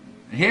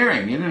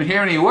hearing, you didn't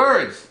hear any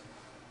words,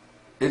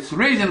 it's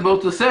reasonable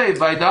to say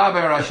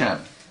Vaydaber Hashem,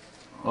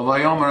 or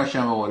Vayomer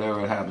Hashem, or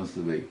whatever it happens to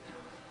be.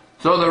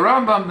 So the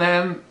Rambam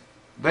then,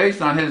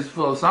 based on his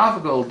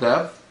philosophical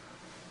depth,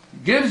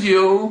 gives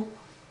you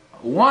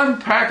one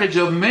package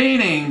of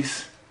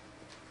meanings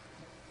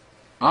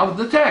of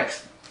the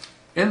text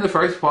in the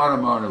first part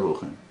of Moreh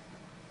Nevuchim.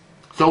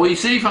 So we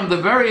see from the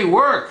very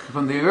work,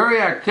 from the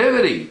very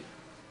activity,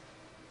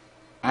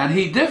 and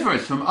he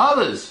differs from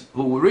others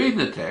who read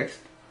the text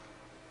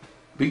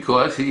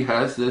because he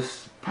has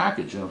this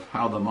package of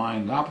how the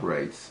mind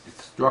operates,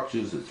 its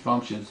structures, its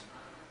functions,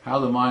 how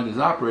the mind is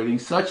operating,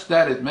 such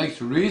that it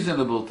makes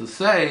reasonable to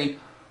say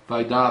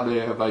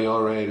Vaydaber,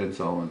 Vayored, and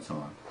so on and so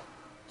on.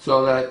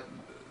 So that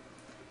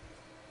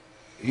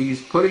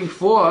he's putting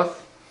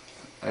forth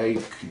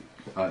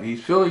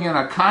he's filling in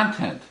a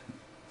content.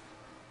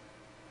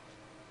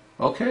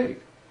 Okay.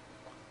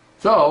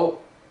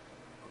 So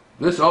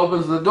this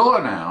opens the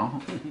door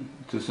now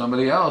to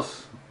somebody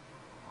else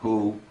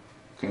who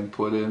can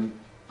put in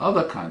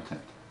other content.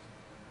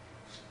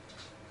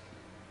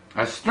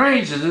 As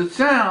strange as it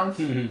sounds,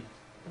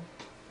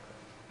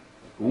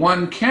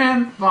 one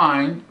can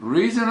find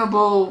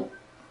reasonable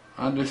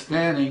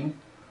understanding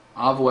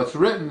of what's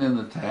written in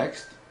the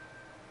text,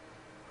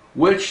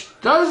 which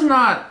does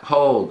not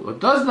hold or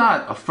does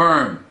not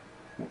affirm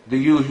the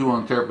usual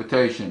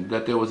interpretation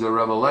that there was a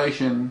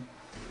revelation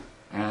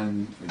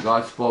and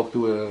God spoke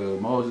to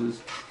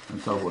Moses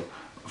and so forth.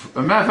 As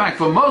a matter of fact,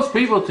 for most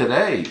people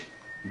today,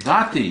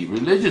 Dati,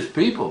 religious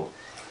people,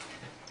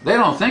 they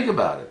don't think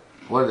about it,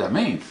 what that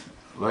means.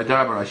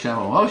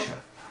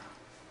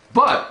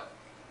 But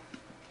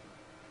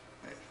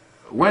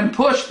when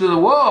pushed to the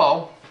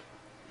wall,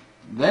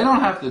 they don't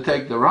have to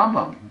take the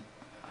Rambam.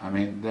 I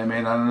mean, they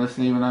may not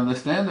even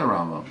understand the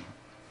Rambam.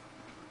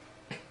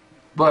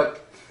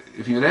 But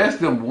if you'd ask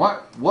them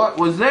what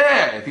was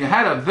there, if you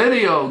had a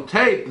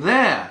videotape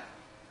there,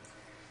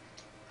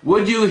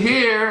 would you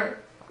hear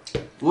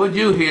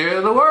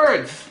the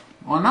words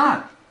or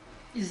not?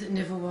 Is it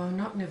Nevuah or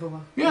not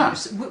Nevuah? Yeah.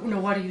 No,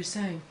 what are you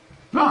saying?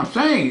 No, I'm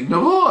saying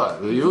Nevuah,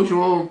 the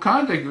usual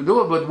context we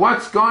do it, but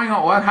what's going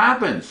on? What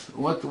happens?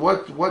 What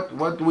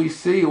do we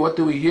see? What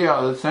do we hear?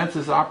 The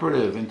senses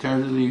operative in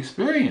terms of the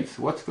experience.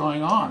 What's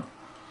going on?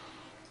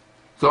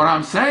 So what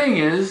I'm saying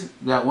is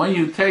that when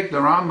you take the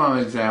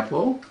Rambam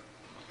example,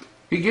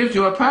 he gives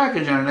you a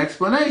package and an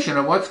explanation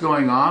of what's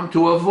going on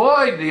to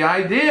avoid the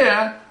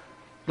idea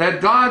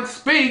that God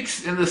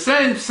speaks in the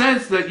same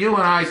sense that you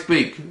and I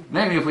speak.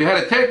 Namely, if we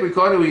had a tape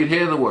recorder, we'd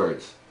hear the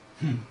words.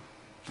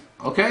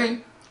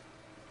 Okay?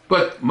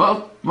 But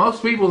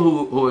most people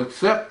who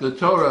accept the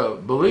Torah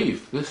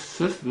belief,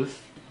 this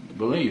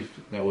belief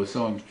that was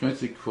so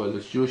intrinsic for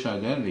this Jewish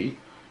identity,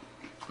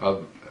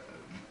 of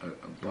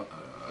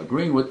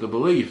agreeing with the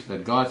belief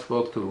that God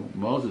spoke to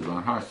Moses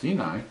on Har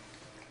Sinai,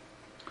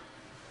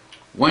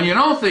 when you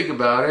don't think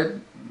about it,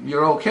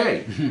 you're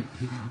okay.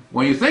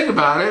 When you think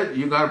about it,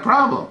 you got a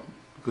problem,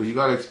 because you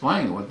got to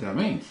explain what that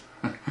means.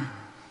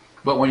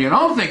 But when you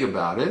don't think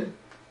about it,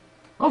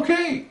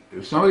 okay.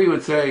 If somebody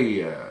would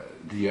say,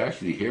 "Did you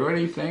actually hear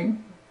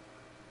anything?"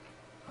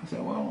 I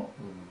said, "Well,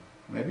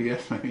 maybe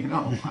yes, maybe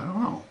no. I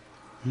don't know."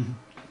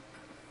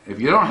 If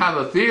you don't have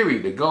a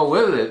theory to go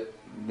with it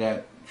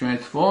that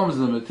transforms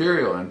the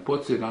material and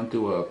puts it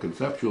onto a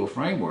conceptual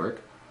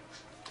framework,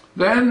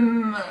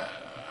 then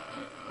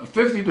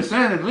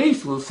 50% at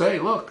least will say,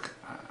 "Look,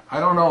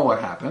 I don't know what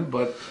happened,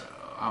 but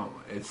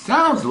it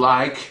sounds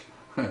like,"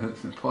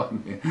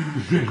 pardon me,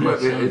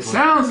 it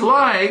sounds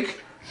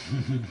like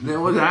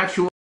there was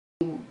actual,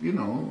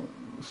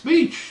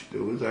 speech.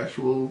 There was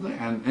actual,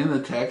 and in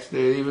the text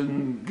they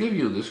even give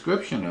you a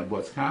description of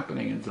what's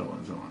happening and so on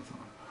and so on and so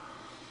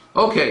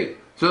on. Okay,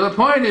 so the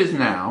point is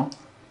now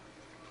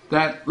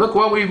that, look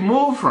what we've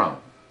moved from.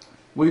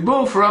 We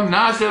moved from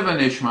Nasev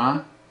and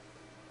Ishma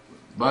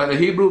by the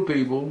Hebrew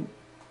people,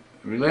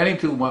 relating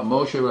to what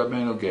Moshe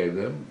Rabbeinu gave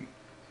them,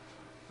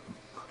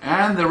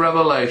 and the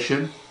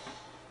revelation,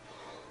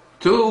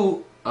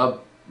 to a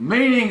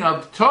meaning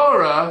of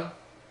Torah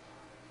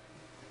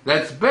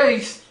that's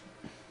based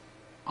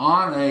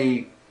on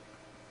a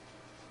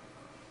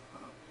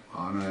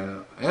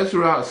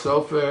Ezra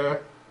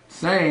Sofer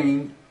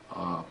saying,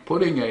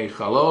 putting a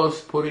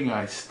chalos, putting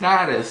a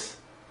status,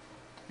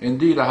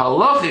 indeed a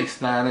halachic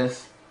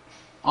status,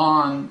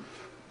 on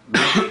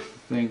this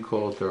thing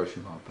called Torah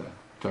Shemal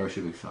Torah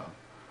Shebiksav.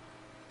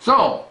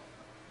 So,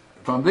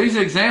 from these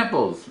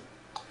examples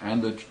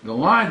and the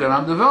line that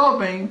I'm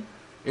developing,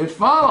 it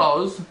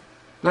follows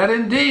that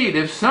indeed,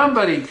 if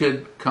somebody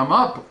could come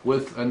up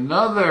with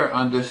another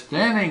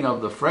understanding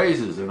of the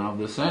phrases and of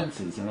the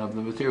sentences and of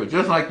the material,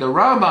 just like the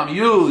Rambam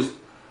used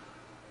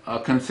a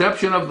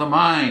conception of the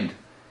mind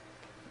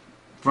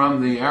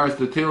from the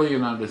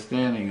Aristotelian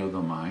understanding of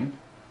the mind,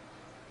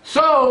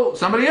 so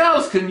somebody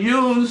else can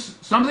use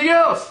something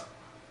else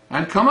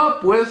and come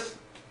up with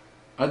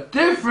a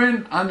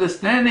different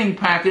understanding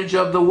package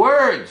of the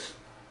words.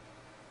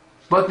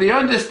 But the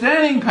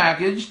understanding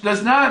package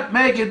does not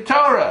make it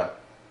Torah.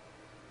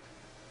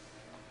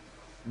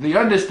 The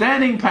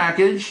understanding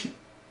package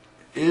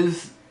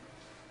is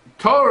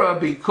Torah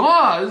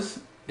because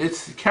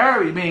it's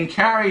being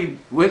carried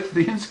with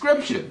the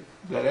inscription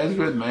that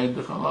Ezra made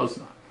the chalos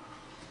on.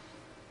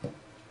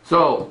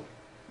 So,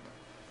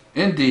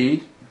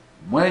 indeed,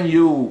 when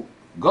you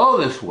go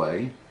this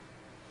way,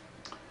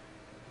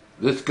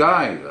 this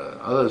guy,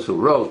 others who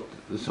wrote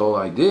this whole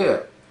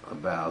idea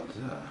about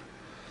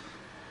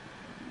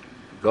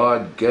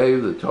God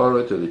gave the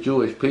Torah to the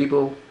Jewish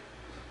people,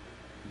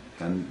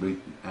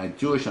 and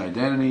Jewish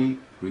identity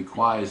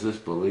requires this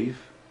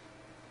belief.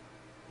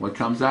 What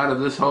comes out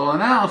of this whole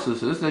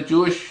analysis is that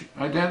Jewish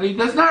identity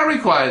does not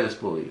require this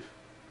belief.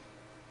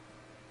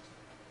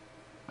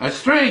 As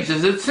strange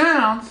as it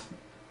sounds,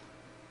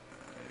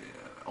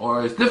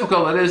 or as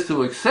difficult it is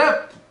to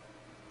accept,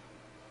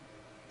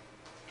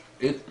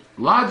 it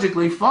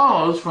logically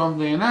follows from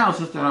the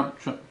analysis that I'm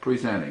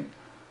presenting.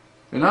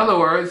 In other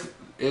words,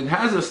 it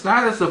has a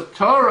status of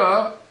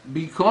Torah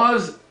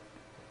because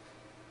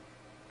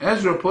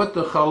Ezra put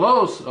the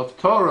chalos of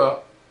Torah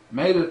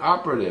made it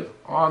operative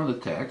on the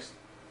text,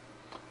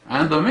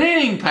 and the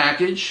meaning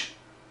package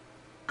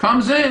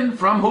comes in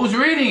from who's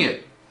reading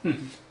it.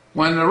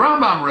 When the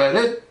Rambam read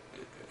it,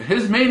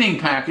 his meaning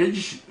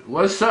package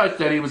was such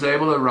that he was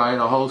able to write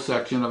a whole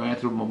section of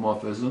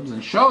anthropomorphisms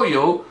and show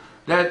you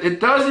that it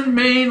doesn't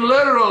mean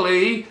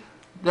literally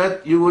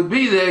that you would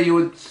be there, you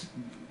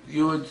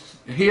would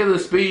hear the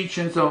speech,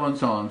 and so on,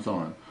 so on, so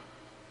on.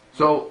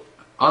 So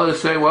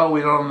others say, well,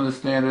 we don't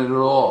understand it at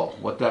all,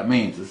 what that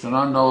means. It's an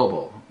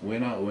unknowable.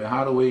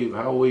 How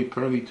are we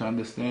privy to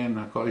understand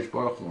HaKadosh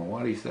Baruch Hu and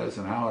what he says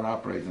and how it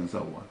operates and so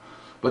on?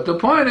 But the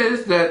point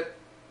is that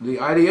the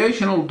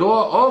ideational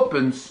door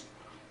opens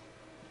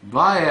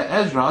via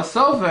Ezra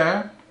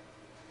Sofer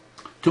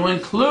to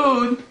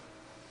include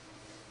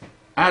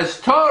as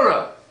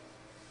Torah,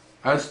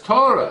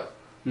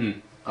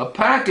 a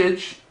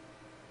package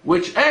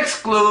which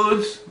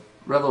excludes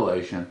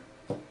Revelation.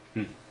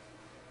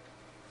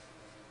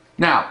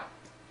 Now,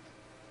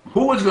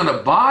 who was going to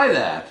buy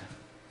that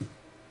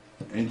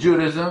in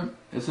Judaism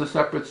is a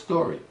separate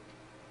story.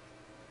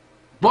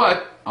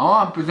 But all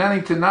I'm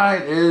presenting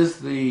tonight is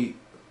the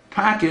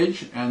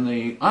package and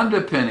the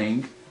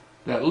underpinning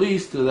that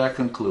leads to that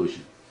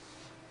conclusion.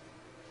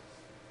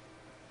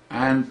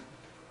 And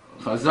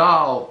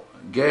Chazal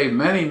gave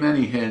many,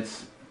 many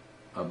hints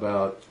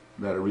about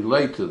that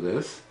relate to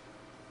this.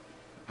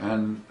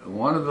 And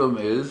one of them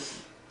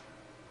is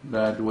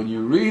that when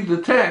you read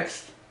the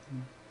text,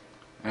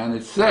 and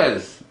it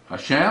says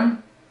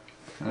Hashem,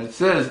 and it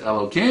says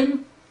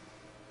Elohim,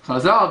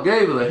 Chazal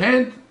gave the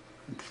hint,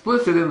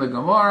 explicit in the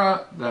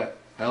Gemara, that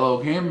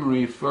Elohim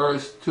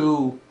refers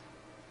to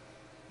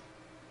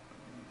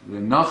the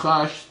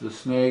Nachash, the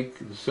snake,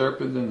 the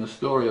serpent in the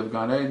story of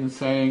Gan Eden,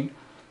 saying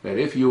that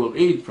if you will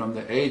eat from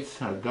the Eitz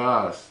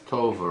Hadas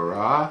Tov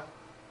Ra,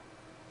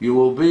 you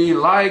will be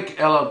like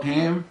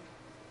Elohim,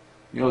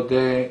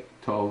 Yodeh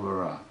Tov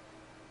Ra.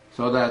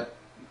 So that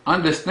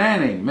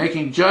understanding,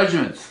 making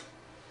judgments,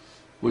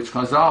 which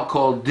Chazal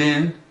called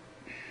din,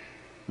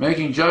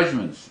 making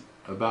judgments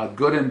about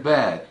good and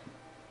bad,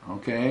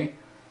 okay?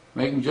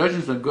 Making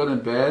judgments of good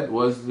and bad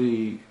was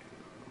the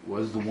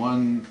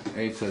one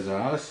Eitz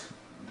Hadas,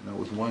 that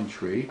was one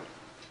tree,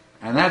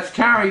 and that's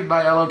carried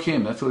by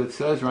Elohim. That's what it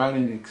says right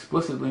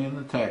explicitly in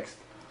the text.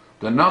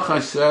 The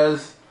Nachash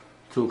says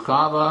to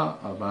Chava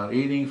about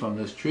eating from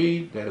this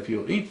tree, that if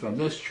you eat from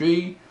this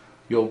tree,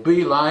 you'll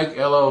be like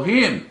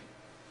Elohim,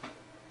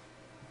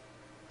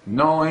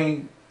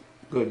 knowing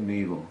good and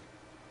evil.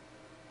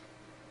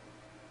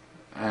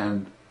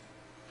 And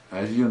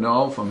as you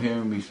know from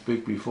hearing me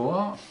speak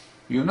before,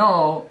 you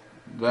know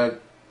that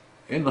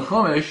in the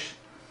Chumash,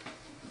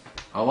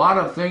 a lot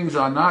of things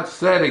are not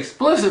said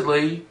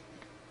explicitly,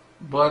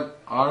 but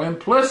are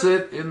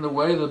implicit in the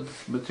way the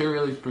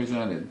material is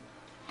presented.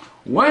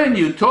 When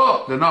you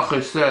talk, the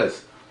Nachash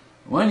says,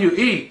 when you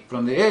eat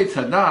from the Eitz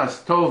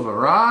Hadas Tov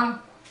Ra,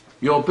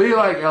 you'll be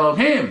like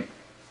Elohim,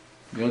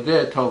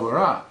 Yodeh Tov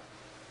Ra.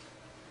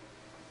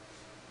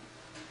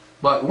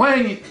 But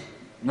when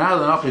now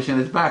the Nachash in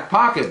his back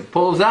pocket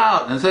pulls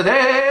out and says,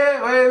 hey,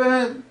 wait a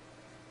minute,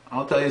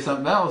 I'll tell you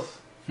something else.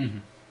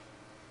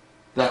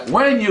 That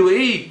when you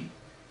eat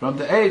from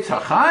the Eitz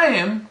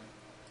HaChaim,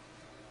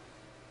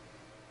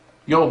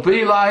 you'll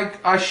be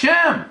like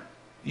Hashem,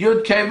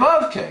 Yud Kei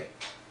Vav Kei.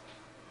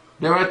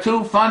 There are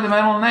two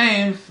fundamental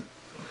names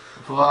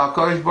for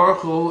HaKadosh Baruch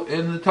Hu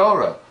in the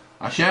Torah,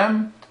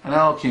 Hashem and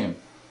Elohim.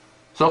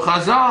 So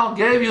Chazal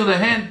gave you the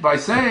hint by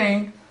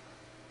saying,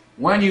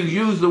 when you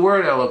use the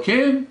word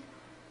Elohim,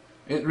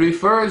 it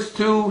refers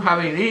to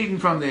having eaten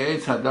from the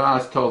Eitz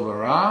Hadas Tov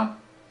Ra,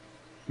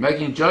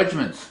 making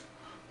judgments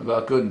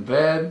about good and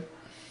bad.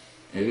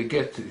 It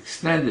gets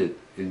extended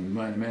in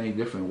many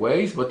different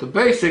ways, but the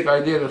basic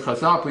idea that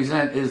Chazal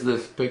present is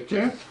this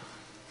picture.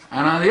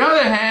 And on the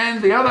other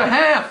hand, the other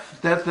half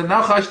that the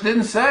Nachash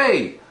didn't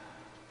say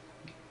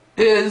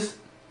is,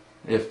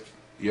 if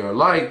you're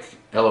like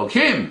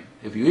Elohim,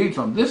 if you eat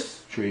from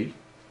this tree,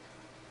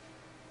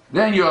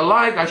 then you're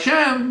like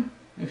Hashem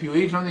if you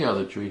eat from the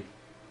other tree.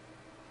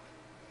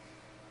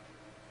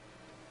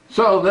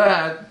 So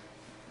that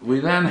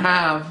we then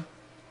have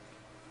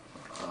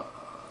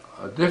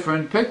a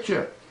different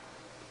picture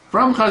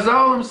from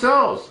Chazal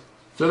themselves.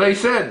 So they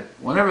said,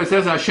 whenever it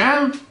says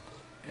Hashem,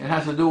 it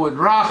has to do with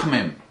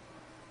Rachmim.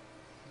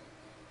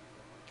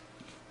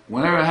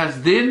 Whenever it has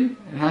Din,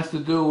 it has to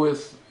do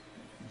with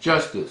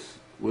justice,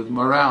 with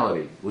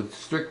morality, with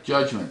strict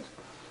judgment.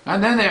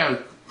 And then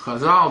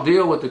Chazal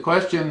deal with the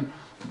question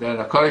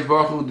that HaKadosh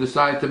Baruch Hu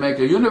decided to make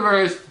a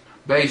universe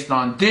based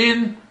on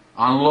Din,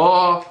 on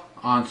law,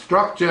 on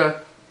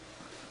structure,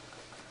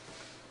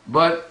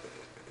 but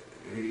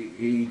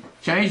he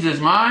changed his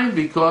mind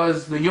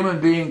because the human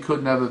being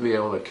could never be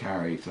able to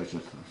carry such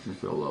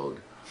a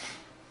load.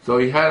 So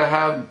he had to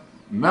have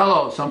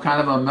some kind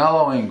of a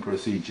mellowing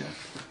procedure.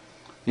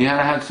 He had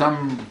to have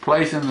some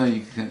place in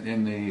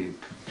the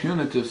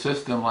punitive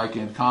system, like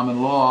in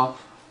common law,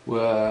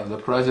 where the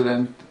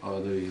president or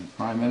the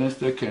prime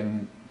minister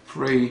can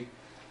free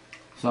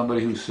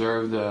somebody who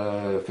served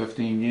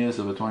 15 years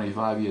of a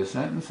 25-year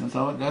sentence, and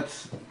so on.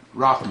 That's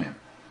Rachmim.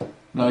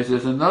 Now,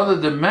 there's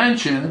another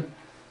dimension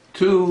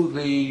to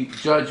the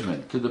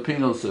judgment, to the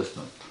penal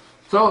system.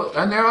 So,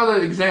 and there are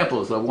other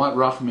examples of what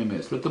Rachmim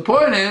is. But the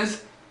point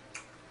is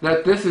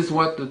that this is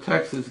what the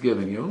text is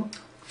giving you.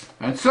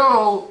 And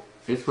so,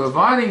 it's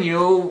providing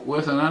you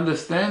with an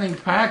understanding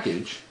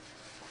package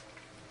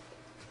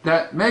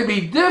that may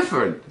be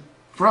different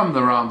from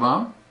the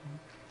Rambam,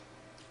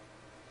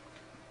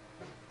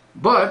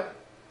 but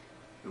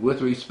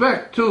with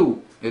respect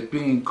to it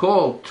being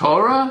called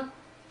Torah,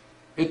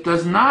 it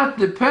does not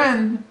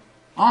depend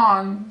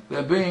on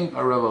there being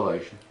a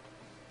revelation.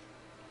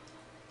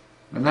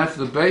 And that's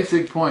the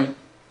basic point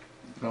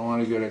I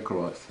want to get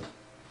across,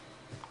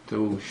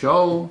 to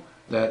show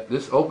that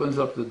this opens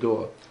up the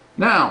door.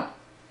 Now,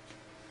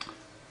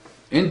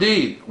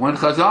 indeed, when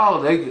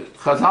Chazal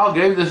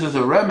gave this as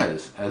a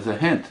remez, as a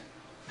hint,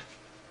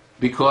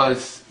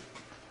 because,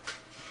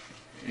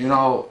 you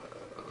know,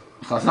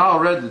 Chazal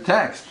read the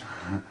text.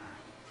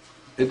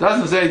 It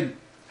doesn't say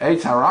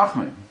Eitz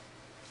HaRachmim.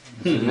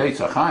 It says Eitz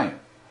HaChaim.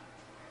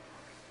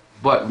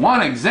 But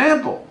one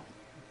example,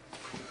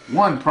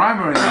 one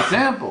primary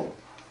example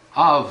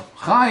of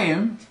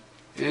Chaim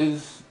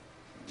is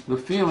the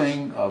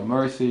feeling of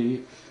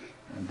mercy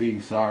and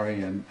being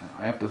sorry and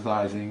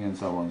empathizing and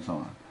so on and so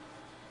on.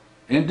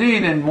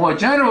 Indeed, in more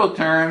general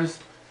terms,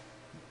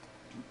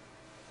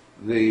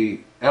 the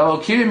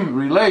Elokim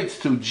relates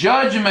to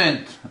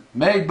judgment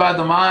made by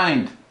the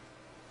mind,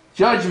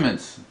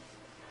 judgments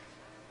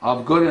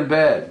of good and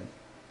bad,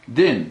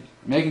 din,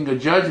 making a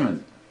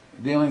judgment,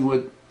 dealing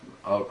with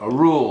a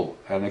rule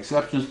and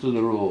exceptions to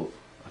the rule,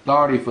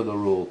 authority for the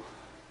rule.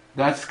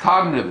 That's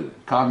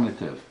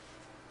cognitive.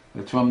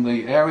 It's from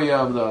the area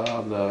of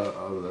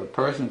the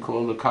person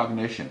called the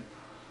cognition.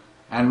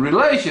 And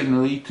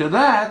relationally to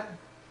that,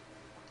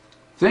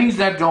 things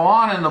that go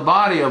on in the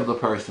body of the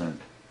person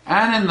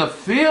and in the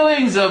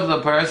feelings of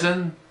the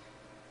person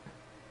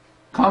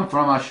come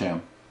from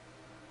Hashem.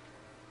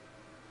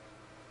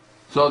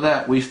 So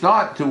that we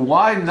start to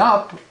widen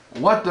up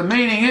what the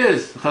meaning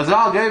is.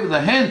 Chazal gave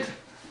the hint.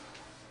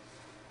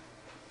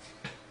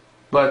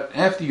 But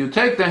after you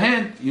take the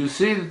hint, you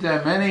see that there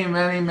are many,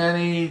 many,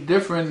 many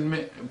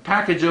different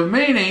package of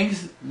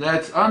meanings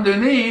that's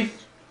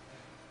underneath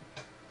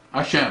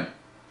Hashem.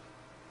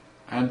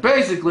 And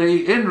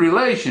basically,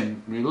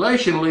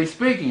 relationally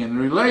speaking, in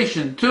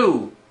relation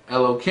to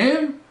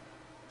Elokim,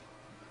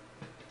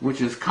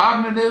 which is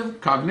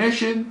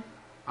cognition,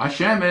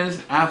 Hashem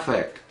is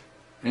affect,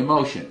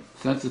 emotion,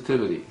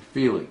 sensitivity,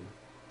 feeling,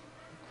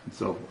 and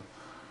so forth.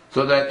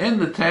 So that in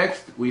the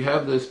text, we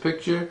have this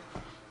picture,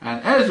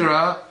 and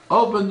Ezra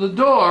opened the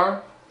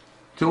door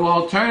to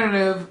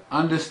alternative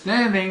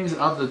understandings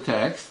of the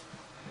text,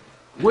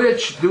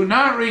 which do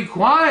not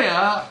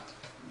require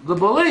the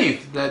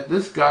belief that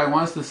this guy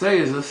wants to say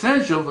is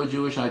essential for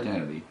Jewish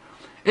identity.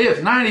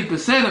 If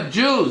 90% of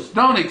Jews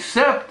don't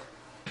accept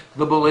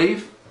the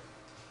belief,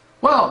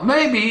 well,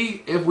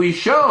 maybe if we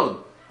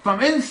showed from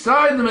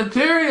inside the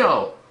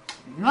material,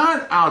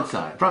 not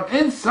outside, from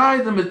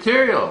inside the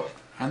material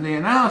and the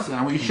analysis,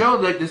 and we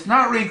showed that it's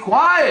not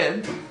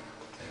required,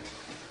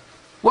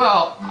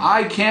 well,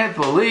 I can't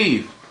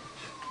believe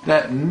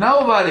that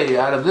nobody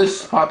out of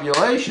this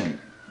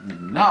population,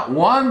 not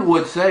one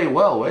would say,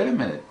 well, wait a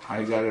minute,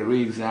 I got to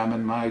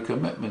re-examine my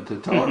commitment to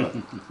Torah.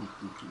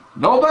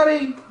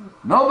 Nobody?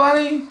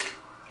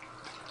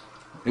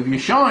 If you're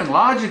showing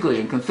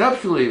logically and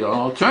conceptually an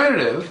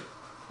alternative,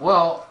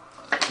 well,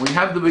 we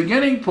have the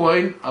beginning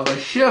point of a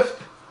shift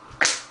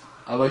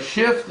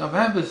of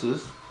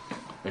emphasis,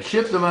 a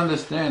shift of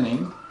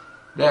understanding,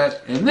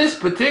 that in this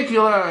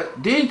particular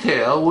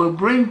detail will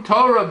bring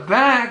Torah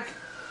back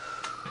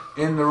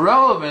in the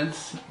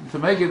relevance, to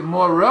make it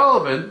more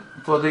relevant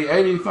for the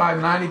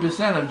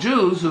 85-90% of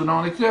Jews who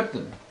don't accept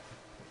it.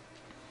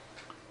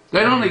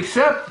 They don't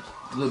accept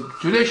the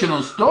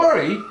traditional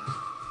story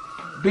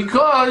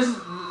because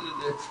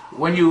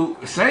when you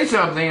say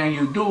something and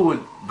you do with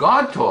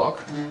God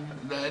talk,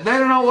 they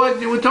don't know what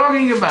you were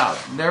talking about.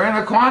 They're in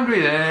a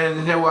quandary.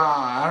 They say, well,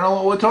 I don't know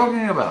what we're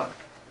talking about.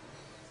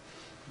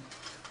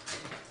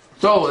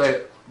 So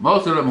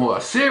most of them who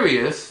are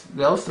serious,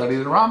 they'll study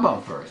the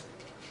Rambam first.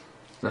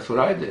 That's what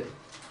I did.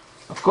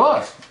 Of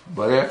course,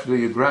 but after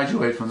you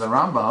graduate from the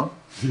Rambam,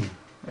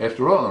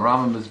 after all, the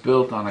Rambam is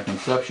built on a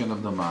conception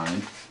of the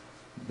mind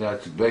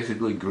that's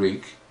basically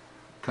Greek,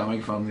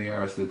 coming from the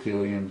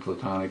Aristotelian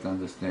Platonic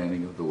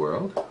understanding of the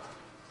world.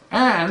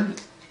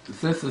 And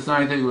since the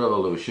scientific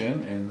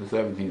revolution in the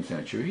 17th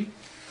century,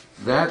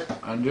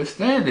 that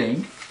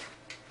understanding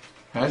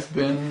has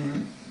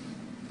been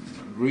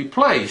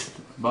replaced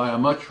by a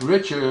much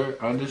richer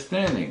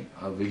understanding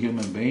of the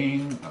human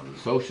being, of the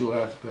social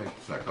aspect,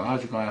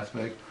 psychological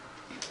aspect,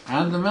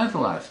 and the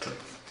mental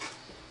aspects,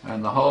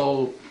 and the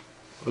whole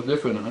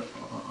different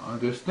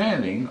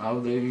understanding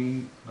of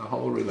the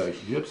whole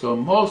relationship. So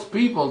most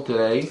people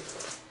today,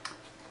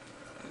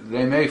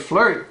 they may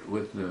flirt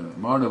with the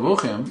Mar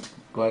Nevuchim,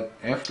 but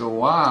after a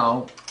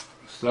while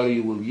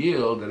study will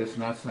yield that it's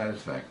not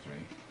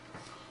satisfactory.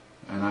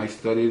 And I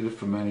studied it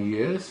for many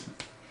years,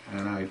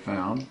 and I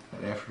found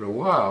that after a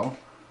while,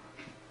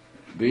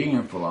 being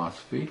in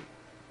philosophy,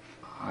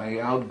 I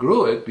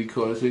outgrew it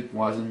because it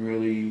wasn't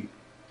really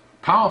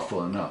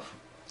powerful enough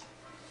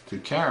to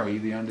carry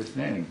the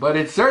understanding. But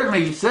it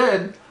certainly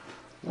said,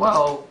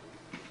 well,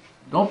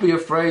 don't be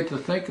afraid to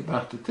think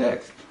about the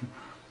text.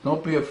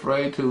 Don't be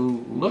afraid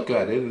to look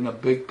at it in a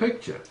big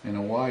picture, in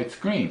a wide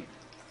screen.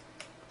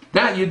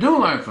 That you do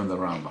learn from the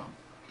Rambam.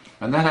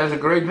 And that has a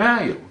great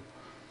value.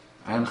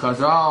 And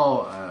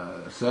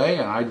Chazal say,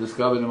 and I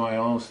discovered in my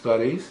own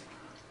studies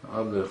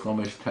of the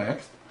Chumash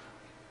text,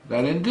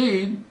 that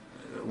indeed,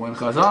 when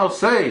Chazal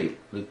say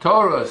the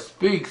Torah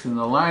speaks in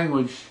the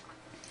language,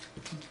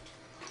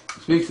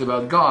 speaks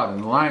about God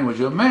in the language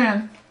of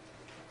man,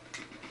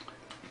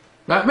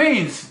 that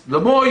means the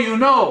more you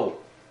know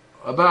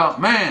about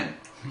man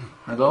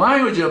and the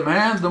language of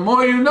man, the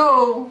more you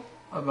know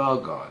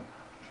about God.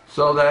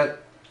 So that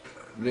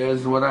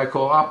there's what I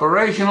call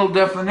operational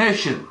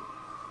definition.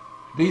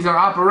 These are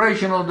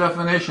operational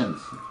definitions.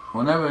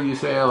 Whenever you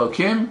say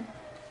Elokim,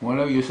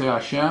 whenever you say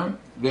Hashem,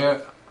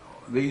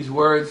 these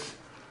words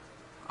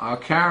are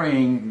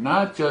carrying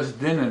not just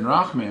din and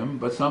rachmim,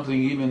 but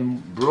something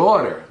even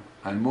broader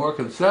and more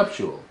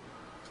conceptual.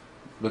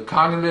 The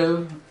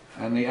cognitive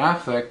and the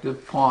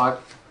affective part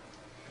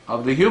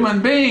of the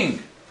human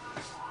being.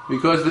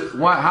 Because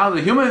how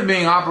the human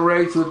being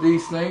operates with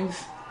these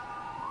things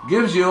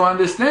gives you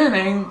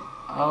understanding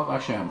of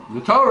Hashem.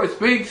 The Torah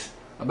speaks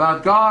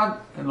about God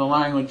in the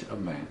language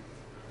of man.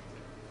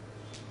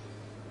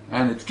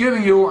 And it's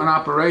giving you an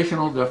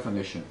operational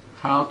definition,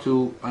 how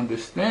to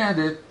understand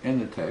it in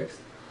the text.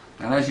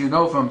 And as you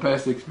know from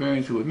past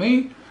experience with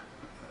me,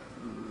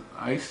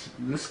 I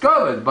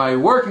discovered by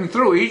working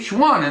through each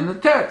one in the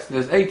text.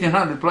 There's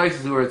 1,800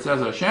 places where it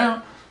says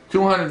Hashem,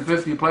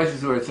 250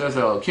 places where it says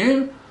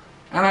Elokim,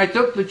 and I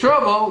took the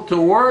trouble to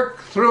work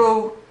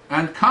through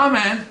and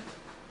comment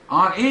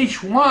on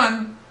each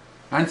one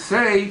and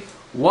say,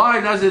 why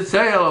does it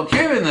say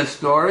Elokim in this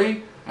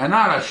story and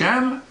not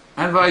Hashem,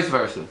 and vice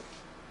versa.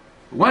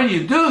 When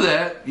you do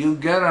that, you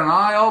get an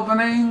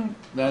eye-opening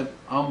that's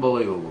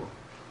unbelievable.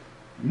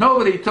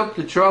 Nobody took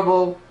the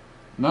trouble,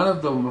 none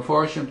of the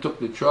Meforshim took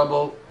the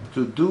trouble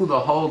to do the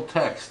whole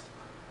text.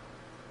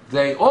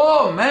 They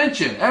all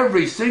mention,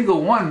 every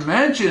single one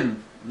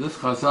mentioned this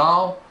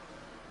Chazal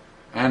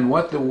and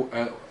what the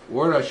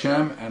word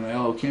Hashem and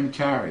Elokim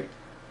carry.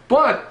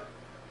 But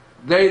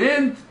they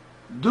didn't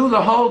do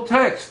the whole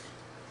text.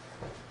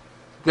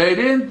 They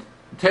didn't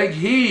take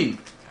heed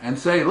and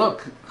say,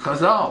 look,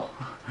 Chazal,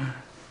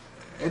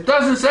 it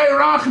doesn't say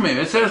Rachmim,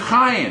 it says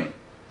Chaim.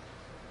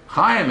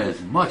 Chaim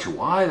is much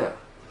wider.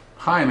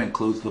 Chaim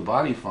includes the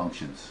body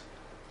functions,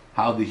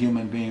 how the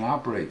human being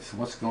operates,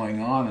 what's going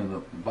on in the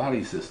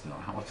body system,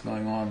 what's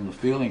going on in the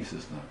feeling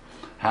system,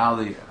 how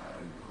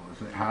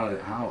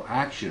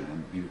action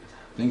and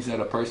things that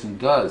a person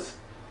does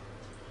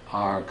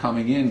are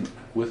coming in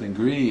with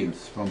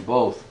ingredients from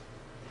both.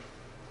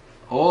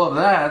 All of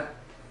that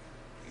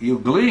you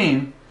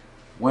glean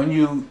when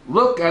you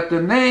look at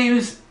the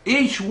names,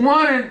 each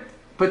one in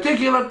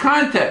particular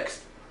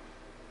context.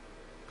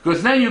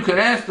 Because then you could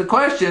ask the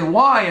question,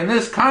 why in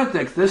this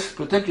context, this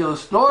particular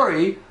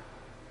story,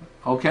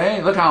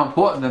 okay, look how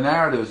important the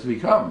narratives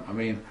become. I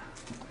mean,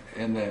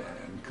 in the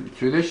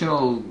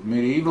traditional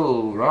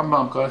medieval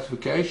Rambam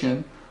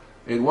classification,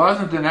 it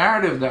wasn't the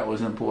narrative that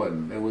was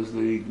important. It was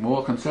the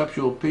more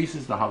conceptual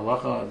pieces, the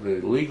halacha,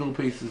 the legal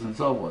pieces, and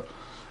so forth,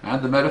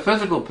 and the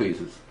metaphysical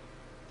pieces.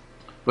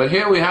 But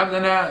here we have the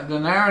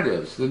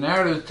narratives. The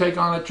narratives take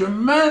on a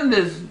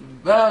tremendous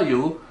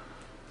value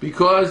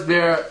because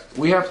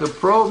we have to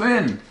probe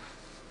in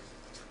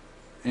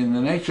the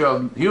nature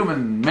of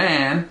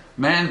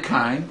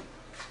mankind,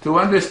 to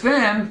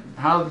understand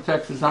how the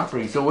text is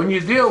operating. So when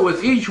you deal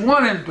with each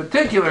one in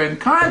particular in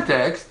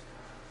context,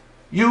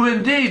 you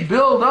indeed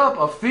build up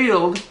a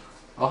field,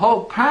 a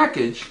whole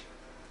package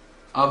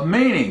of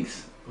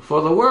meanings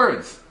for the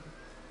words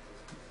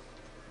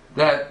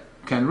that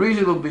can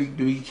reasonably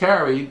be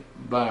carried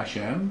by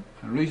Hashem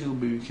and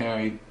reasonably be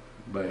carried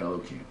by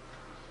Elohim.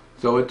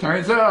 So it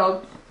turns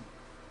out,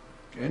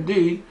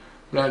 indeed,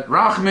 that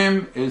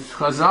Rachmim is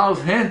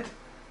Chazal's hint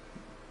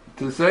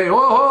to say,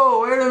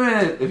 oh, wait a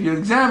minute, if you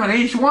examine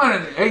each one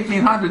in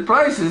 1,800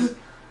 places,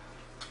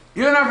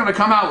 you're not going to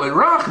come out with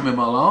Rachmim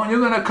alone, you're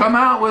going to come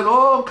out with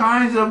all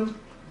kinds of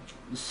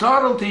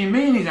subtlety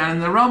meanings and in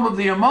the realm of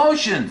the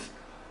emotions.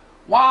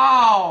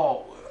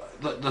 Wow!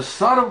 The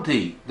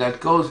subtlety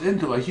that goes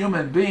into a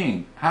human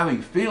being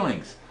having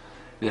feelings.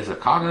 There's a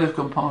cognitive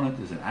component,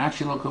 there's an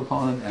actional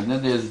component, and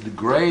then there's the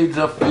grades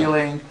of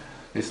feeling.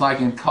 It's like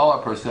in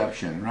color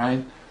perception,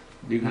 right?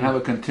 You can have a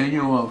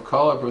continuum of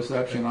color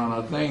perception on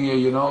a thing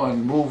here,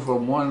 and move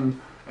from one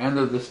end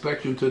of the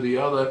spectrum to the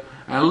other,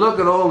 and look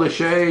at all the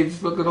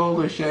shades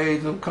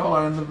of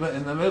color in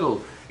the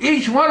middle.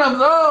 Each one of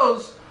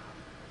those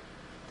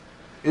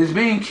is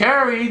being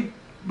carried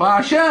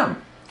by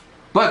Hashem.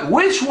 But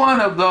which one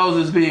of those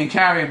is being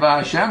carried by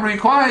Hashem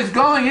requires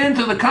going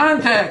into the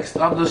context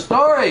of the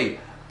story.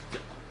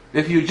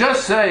 If you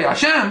just say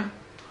Hashem,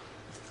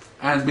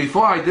 and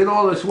before I did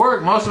all this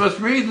work, most of us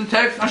read the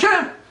text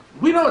Hashem.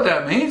 We know what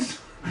that means.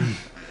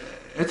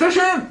 It's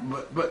Hashem.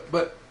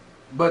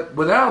 But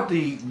without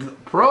the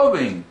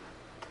probing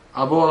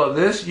of all of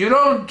this, you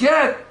don't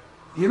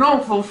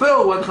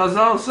fulfill what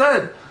Chazal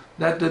said,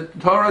 that the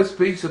Torah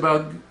speaks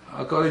about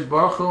HaKadosh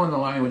Baruch Hu in the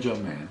language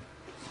of man.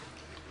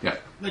 Yeah.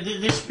 But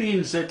this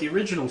means that the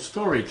original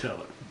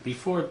storyteller,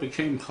 before it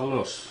became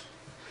Chalos,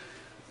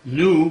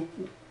 knew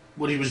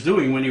what he was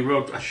doing when he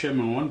wrote Hashem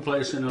in one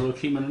place and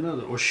Elohim in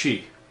another, or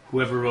she,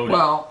 whoever wrote it.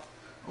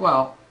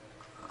 Well,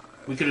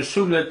 we could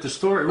assume that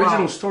the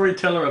original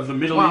storyteller of the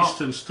Middle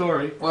Eastern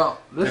story. Well,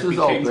 this is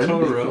open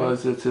Torah,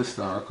 because it's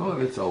historical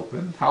and it's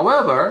open.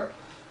 However,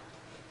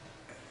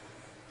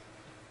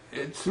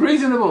 it's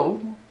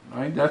reasonable,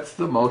 right? That's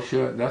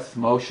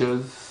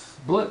Moshe's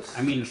blitz.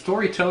 I mean,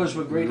 storytellers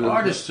were great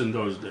artists in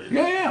those days.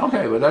 Yeah,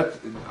 okay, but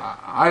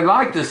I'd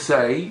like to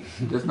say,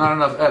 there's not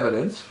enough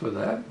evidence for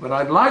that, but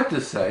I'd like to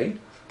say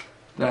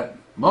that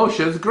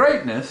Moshe's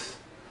greatness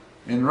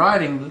in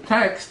writing the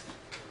text,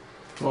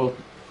 well,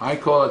 I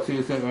call it, see,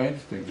 it's very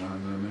interesting.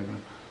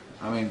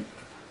 I mean,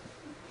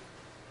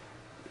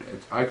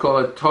 I call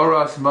it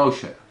Torah's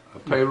Moshe, a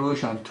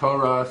Perush on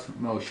Torah's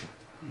Moshe.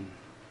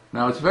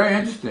 Now, it's very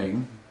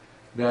interesting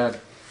that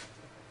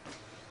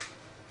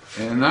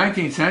in the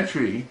 19th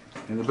century,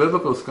 in the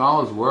biblical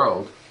scholars'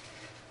 world,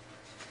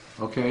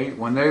 okay,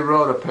 when they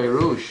wrote a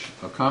Perush,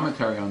 a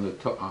commentary on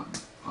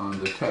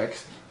the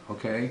text,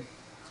 okay,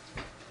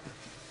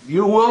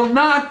 you will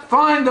not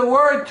find the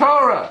word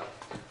Torah.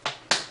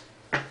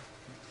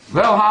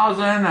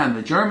 Wellhausen and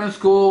the German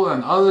school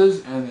and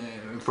others, and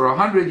for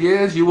 100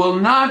 years, you will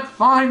not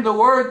find the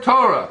word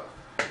Torah.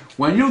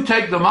 When you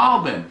take the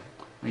Malbim,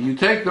 and you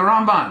take the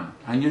Ramban,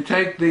 and you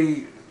take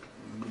the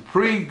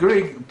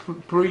pre-Greek,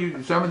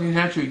 pre-17th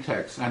century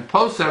text and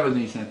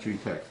post-17th century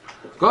text,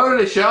 go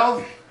to the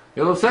shelf,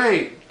 it'll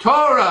say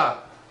Torah,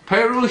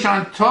 Perush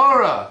on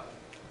Torah.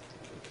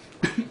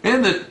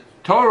 In the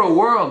Torah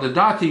world, the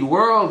Dati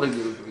world,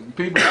 the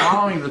people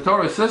following the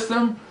Torah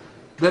system,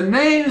 the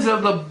names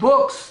of the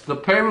books, the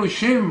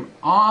Perushim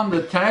on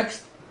the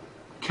text,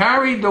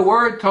 carried the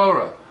word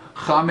Torah.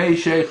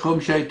 Chameshe,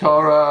 Chumshe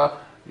Torah,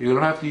 you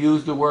don't have to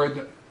use the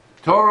word.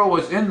 Torah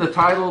was in the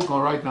title, go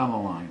right down the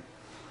line.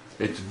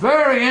 It's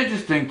very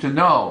interesting to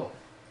know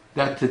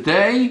that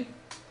today,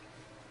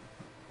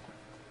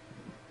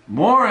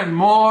 more and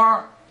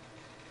more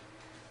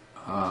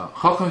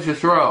Chacham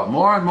Yisrael,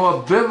 more and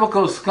more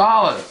biblical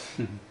scholars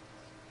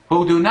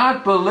who do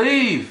not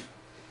believe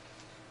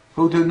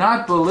in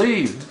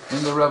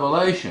the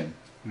revelation,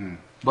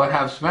 but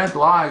have spent a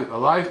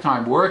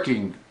lifetime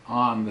working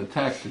on the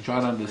text to try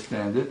to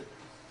understand it,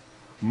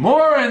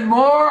 more and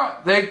more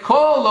they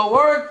call the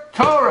word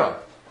Torah.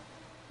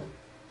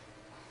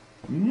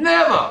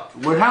 Never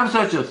would have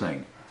such a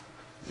thing.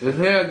 Is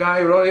here a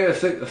guy who wrote here a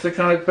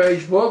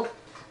 600-page book,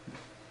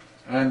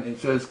 and it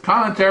says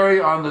commentary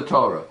on the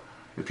Torah.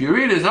 If you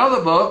read his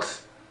other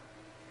books,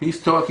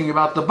 he's talking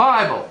about the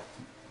Bible.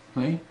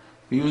 See?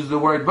 He uses the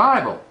word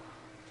Bible.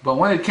 But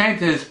when it came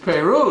to his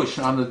Perush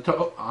on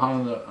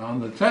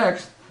the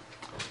text,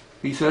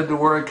 he said the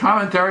word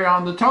commentary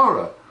on the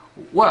Torah.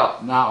 Well,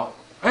 now,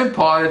 in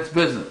part, it's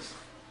business.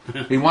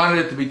 He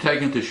wanted it to be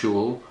taken to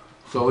shul.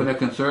 So in a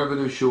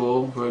conservative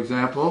shul, for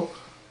example,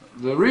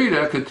 the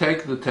reader could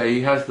take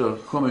he has the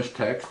Chumash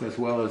text as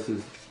well as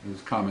his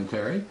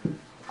commentary.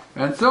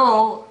 And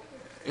so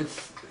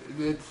it's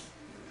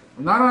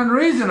not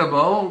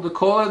unreasonable to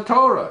call it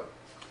Torah.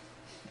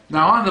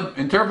 Now on the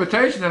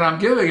interpretation that I'm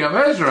giving of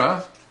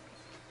Ezra,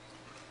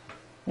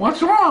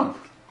 what's wrong?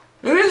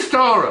 It is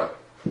Torah.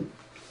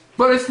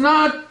 But it's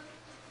not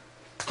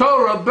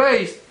Torah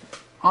based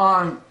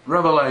on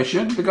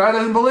revelation. The guy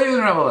doesn't believe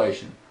in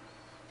revelation.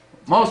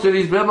 Most of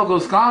these biblical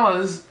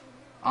scholars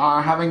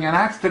are having an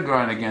axe to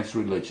grind against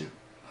religion,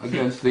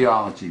 against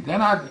theology. They're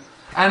not,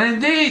 and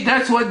indeed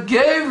that's what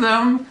gave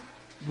them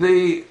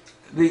the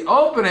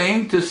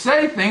opening to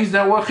say things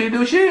that were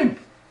chidushim,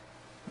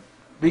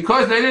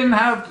 because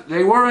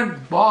they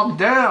weren't bogged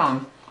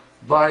down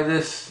by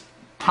this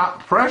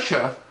top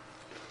pressure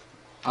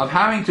of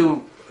having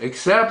to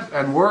accept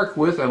and work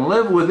with and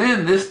live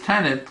within this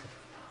tenet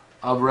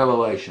of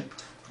revelation.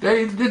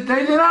 They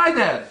denied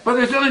that, but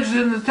they're still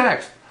interested in the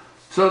text.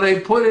 So they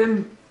put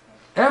in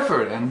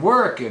effort and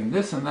work and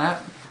this and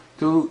that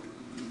to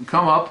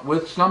come up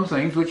with some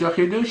things which are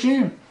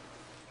chidushim.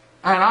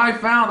 And I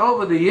found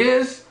over the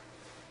years,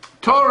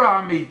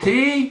 Torah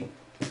Amiti,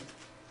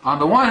 on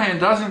the one hand,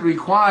 doesn't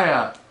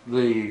require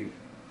this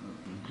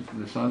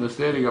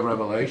understanding of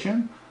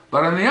revelation,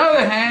 but on the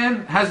other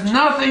hand, has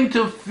nothing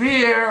to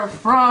fear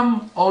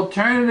from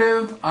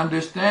alternative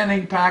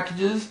understanding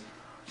packages,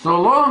 so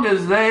long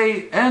as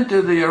they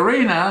enter the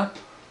arena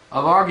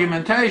of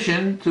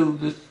argumentation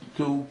to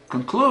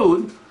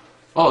conclude,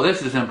 oh,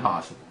 this is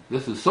impossible.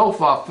 This is so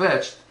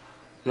far-fetched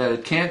that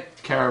it can't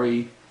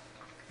be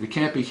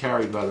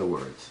carried by the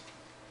words.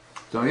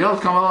 Somebody else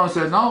come along and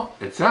said, no,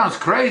 it sounds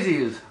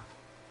crazy,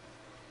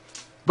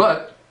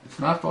 but it's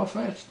not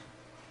far-fetched.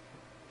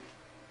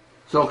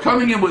 So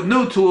coming in with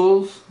new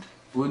tools,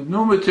 with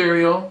new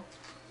material,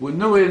 with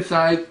new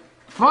insight,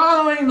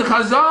 following the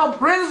Chazal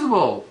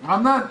principle.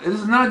 This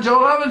is not Joe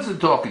Levinson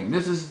talking.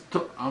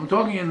 I'm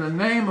talking in the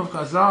name of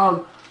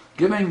Chazal,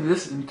 giving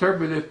this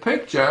interpretive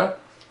picture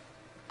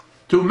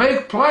to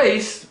make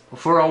place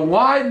for a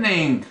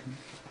widening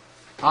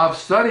of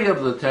study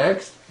of the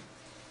text,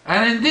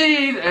 and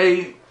indeed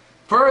a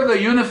further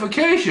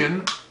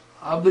unification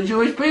of the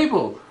Jewish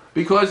people.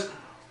 Because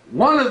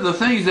one of the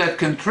things that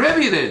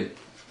contributed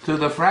to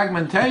the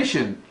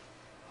fragmentation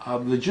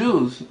of the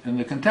Jews in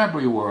the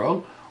contemporary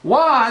world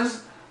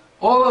was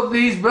all of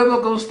these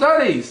biblical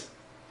studies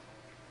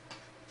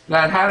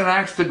that had an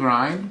axe to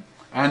grind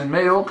and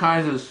made all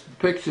kinds of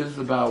pictures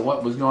about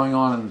what was going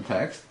on in the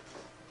text.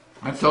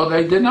 And so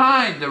they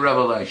denied the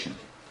revelation.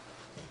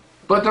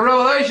 But the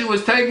revelation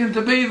was taken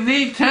to be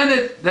the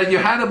tenet that you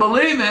had to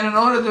believe in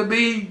order to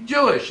be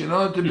Jewish, in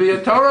order to be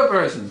a Torah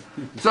person.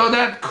 So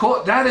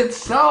that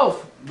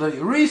itself, the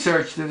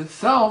research that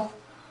itself,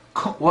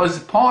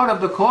 was part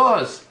of the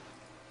cause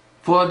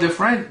for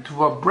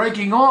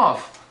breaking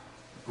off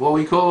what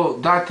we call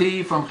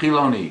Dati from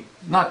Chiloni.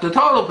 Not the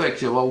total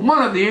picture, but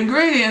one of the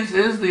ingredients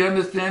is the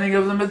understanding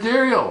of the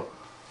material.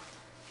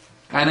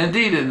 And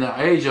indeed, in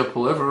the age of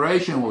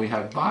proliferation, where we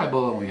have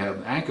Bible, and we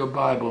have Anchor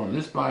Bible, and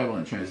this Bible,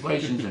 and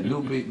translations, and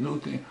new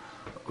things.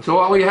 So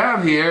what we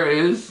have here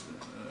is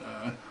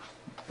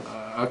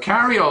a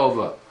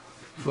carryover,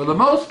 for the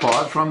most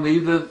part, from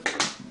either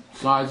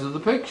sides of the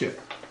picture.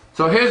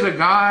 So here's a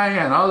guy,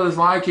 and others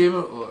like him,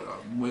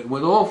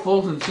 with all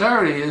full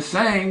sincerity, is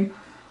saying,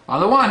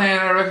 on the one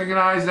hand, I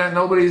recognize that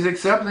nobody's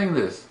accepting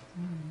this,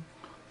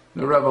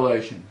 the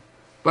revelation.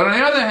 But on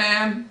the other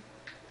hand,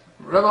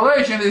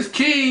 revelation is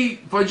key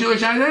for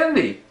Jewish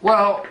identity.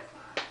 Well,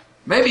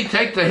 maybe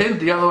take the hint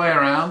the other way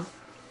around.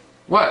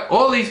 What?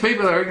 All these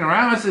people are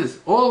ignoramuses.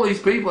 All these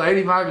people,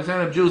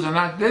 85% of Jews are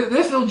not,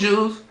 they're still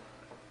Jews.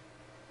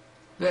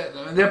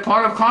 They're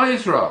part of Klal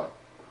Yisrael.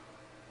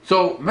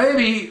 So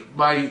maybe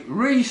by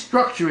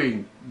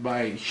restructuring,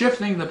 by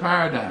shifting the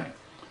paradigm,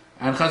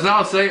 and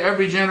Chazal say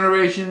every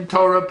generation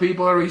Torah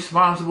people are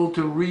responsible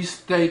to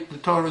restate the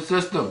Torah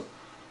system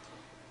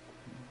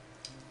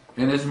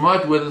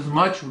with as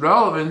much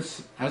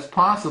relevance as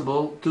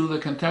possible to the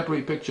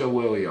contemporary picture of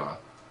where we are.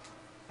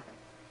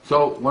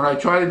 So what I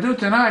tried to do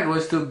tonight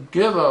was to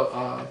give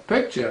a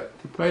picture,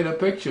 to paint a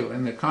picture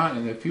in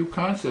a few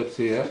concepts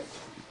here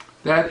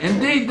that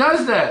indeed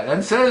does that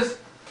and says,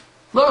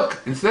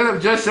 look, instead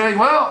of just saying,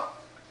 well,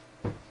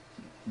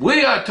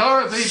 we are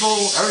Torah people,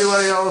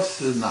 everybody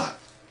else is not.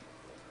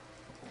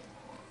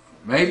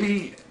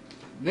 Maybe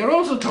they're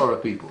also Torah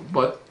people,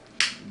 but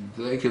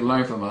they could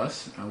learn from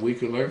us and we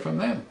could learn from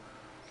them.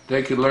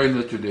 They could learn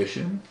the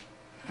tradition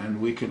and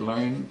we could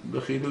learn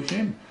the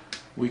Chidushim.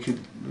 We could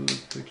do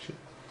this picture.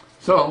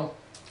 So,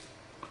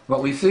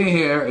 what we see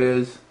here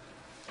is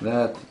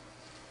that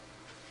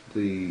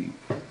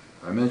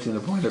I mentioned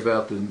the point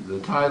about the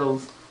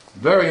titles.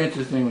 Very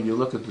interesting when you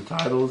look at the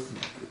titles.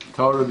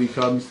 Torah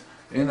becomes,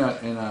 in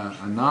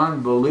a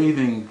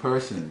non-believing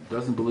person,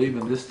 doesn't believe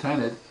in this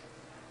tenet,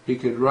 he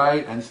could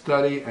write and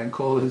study and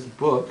call his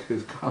book,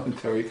 his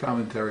commentary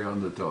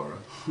on the Torah.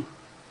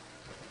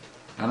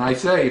 And I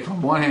say,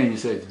 from one hand you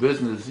say it's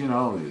business,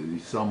 you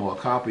sell more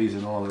copies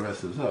and all the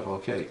rest of the stuff.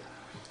 Okay,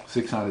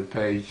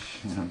 600-page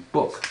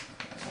book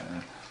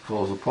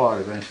falls apart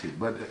eventually.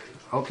 But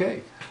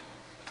okay.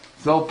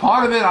 So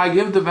part of it, I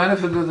give the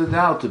benefit of the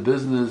doubt to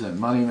business and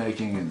money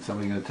making, and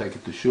somebody's going to take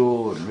it to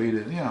shul and read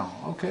it.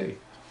 Okay.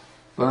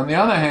 But on the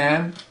other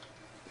hand,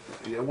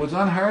 it was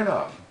unheard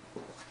of.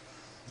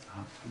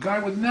 A guy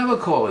would never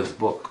call his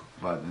book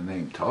by the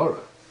name Torah,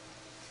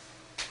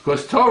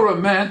 because Torah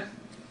meant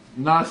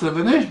Nasa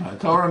v'nishma.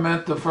 Torah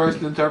meant the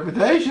first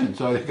interpretation.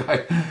 So the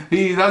guy,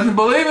 he doesn't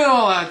believe in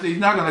all that. So he's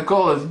not going to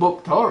call his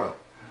book Torah.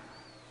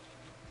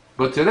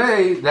 But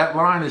today, that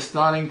line is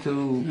starting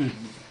to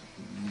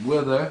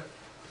wither.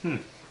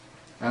 And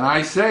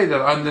I say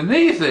that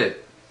underneath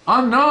it,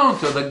 unknown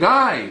to the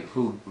guy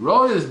who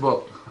wrote his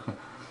book,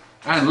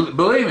 and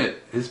believe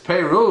it, his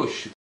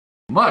Perush,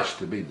 much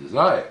to be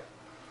desired.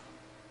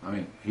 I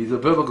mean, he's a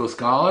biblical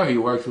scholar. He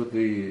works with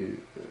the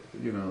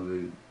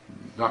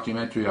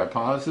documentary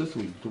hypothesis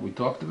we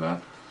talked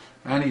about,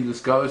 and he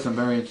discovers some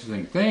very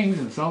interesting things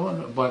and so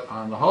on. But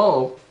on the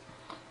whole,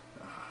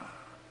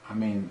 I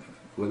mean,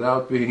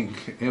 without being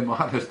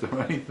immodest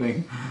or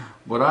anything,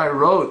 what I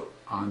wrote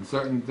on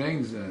certain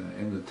things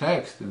in the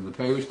text, in the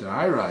Perush that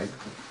I write,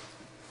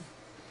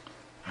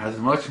 has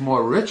much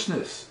more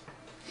richness,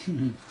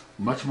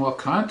 much more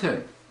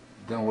content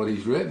than what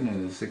he's written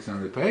in his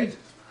 600 pages.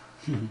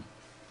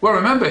 Well,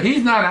 remember,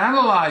 he's not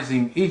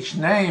analyzing each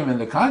name in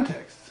the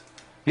context.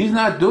 He's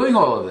not doing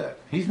all of that.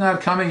 He's not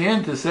coming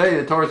in to say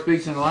the Torah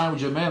speaks in the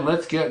language of man,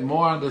 let's get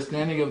more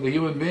understanding of the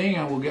human being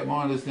and we'll get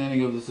more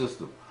understanding of the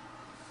system.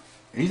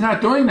 He's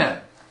not doing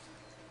that.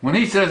 When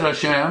he says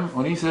Hashem,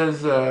 when he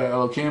says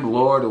Elohim,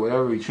 Lord, or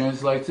whatever he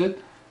translates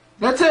it,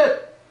 That's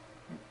it.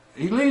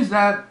 He leaves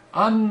that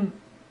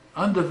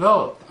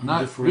undeveloped,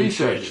 not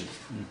researched.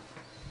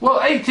 Well,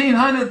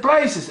 1,800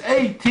 places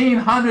in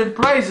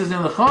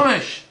the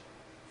Chumash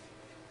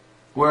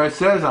where it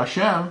says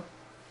Hashem.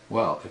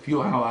 Well, if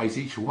you analyze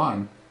each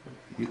one,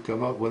 you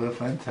come up with a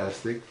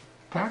fantastic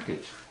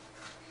package.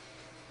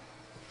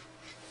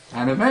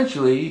 And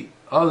eventually,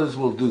 others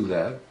will do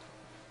that,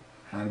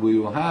 and we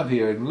will have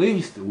here at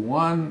least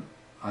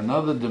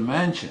another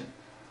dimension.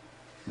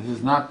 This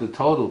is not the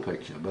total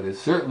picture, but it's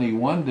certainly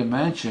one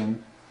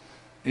dimension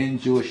in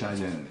Jewish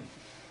identity.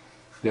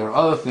 There are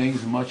other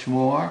things, much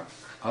more,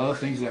 other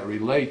things that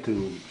relate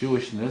to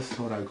Jewishness,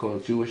 what I call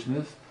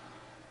Jewishness,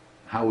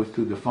 how is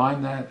to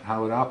define that,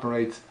 how it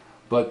operates,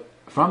 but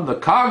from the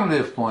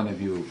cognitive point of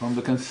view, from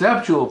the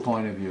conceptual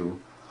point of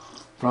view,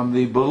 from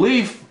the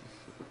belief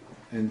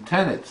in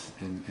tenets,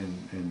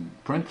 in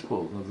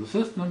principles of the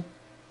system,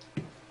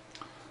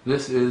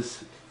 this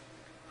is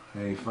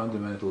a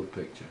fundamental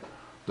picture.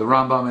 The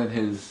Rambam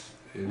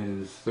in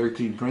his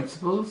 13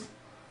 principles,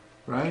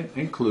 right,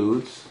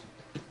 includes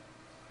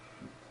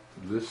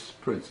this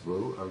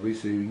principle of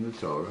receiving the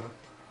Torah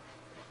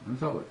and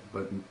so on.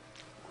 But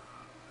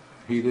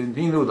he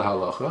knew the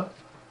halacha,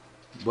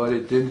 but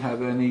it didn't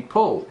have any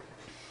pull.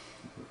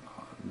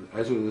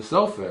 Ezra the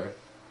Sofer,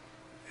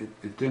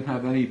 it didn't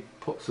have any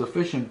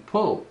sufficient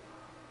pull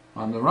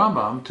on the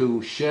Rambam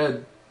to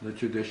shed the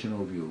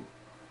traditional view.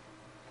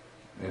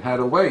 It had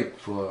to wait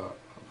for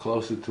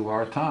closer to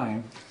our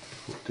time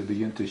to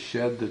begin to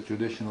shed the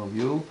traditional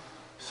view,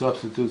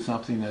 substitute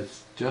something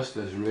that's just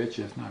as rich,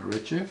 if not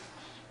richer,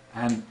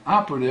 and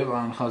operative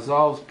on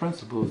Chazal's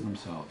principles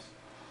themselves,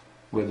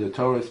 where the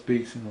Torah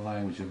speaks in the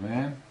language of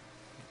man,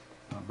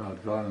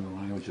 about God in the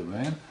language of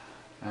man,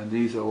 and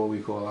these are what we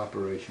call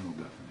operational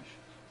definitions.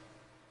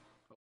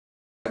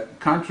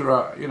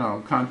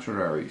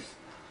 Contraries,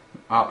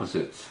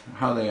 opposites,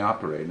 how they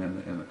operate.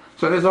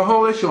 So there's a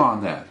whole issue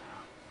on that.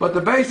 But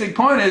the basic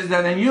point is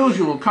that in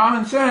usual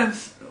common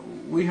sense,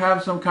 we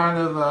have some kind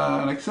of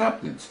an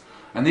acceptance.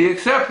 And the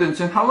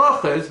acceptance in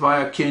halacha is by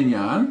a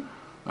kinyan,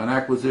 an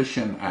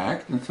acquisition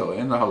act, and so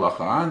in the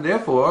halacha, and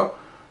therefore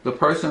the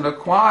person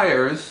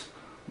acquires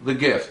the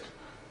gift.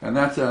 And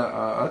that's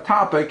a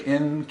topic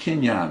in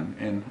kinyan,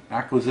 in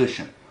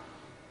acquisition.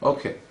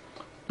 Okay.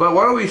 But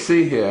what do we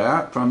see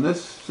here? From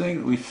this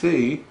thing we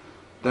see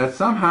that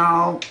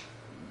somehow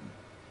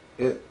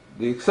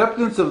the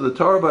acceptance of the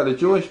Torah by the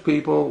Jewish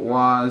people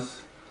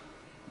was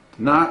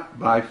not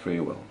by free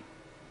will.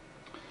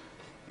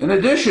 In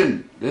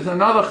addition, there's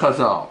another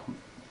Chazal,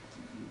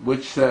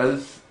 which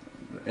says,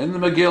 in the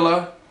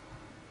Megillah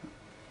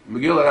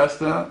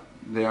Esther,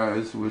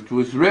 which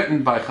was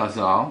written by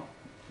Chazal,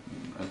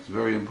 that's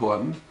very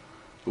important,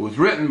 it was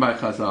written by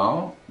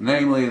Chazal,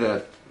 namely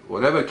that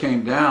whatever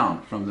came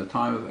down from the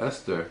time of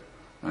Esther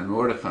and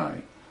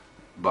Mordechai,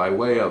 by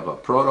way of a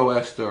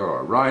proto-Esther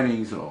or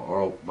writings or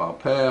oral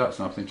balpeh,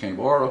 something came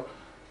oral,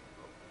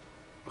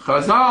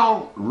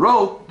 Chazal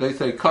wrote, they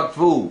say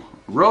katvu,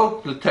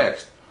 wrote the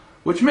text,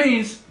 which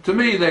means, to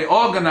me, they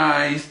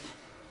organized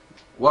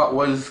what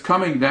was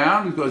coming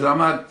down, because I'm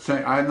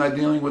not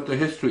dealing with the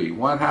history.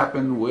 What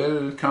happened? Where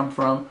did it come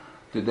from?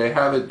 Did they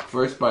have it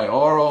first by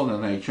oral,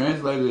 and then they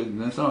translated it,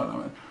 and so on? I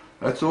mean,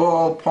 that's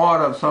all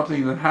part of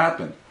something that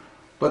happened.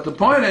 But the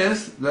point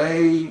is,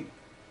 they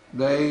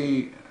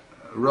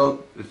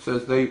wrote. It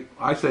says they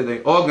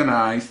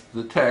organized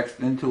the text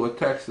into a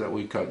text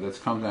that's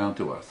come down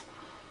to us.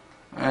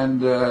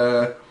 And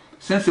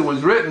since it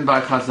was written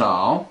by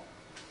Chazal,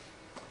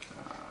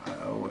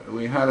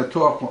 we had a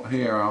talk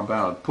here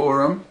about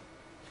Purim.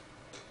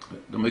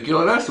 The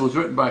Megillah Esther was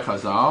written by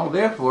Chazal,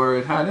 therefore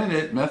it had in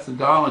it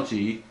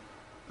methodology.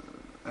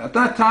 At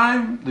that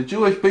time, the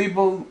Jewish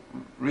people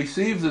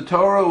received the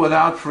Torah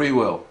without free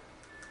will.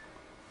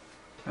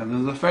 And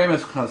there's a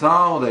famous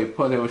Chazal,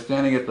 they were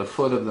standing at the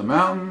foot of the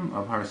mountain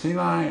of Har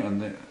Sinai,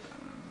 and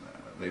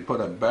they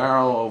put a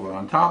barrel over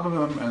on top of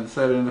them and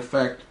said, in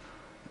effect,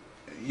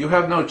 you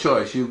have no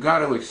choice, you've got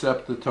to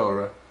accept the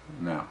Torah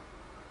now.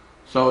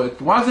 So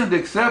it wasn't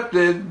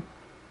accepted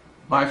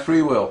by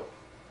free will,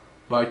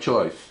 by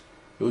choice.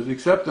 It was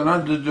accepted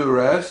under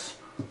duress,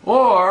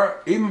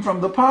 or even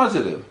from the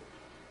positive,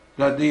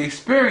 that the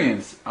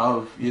experience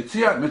of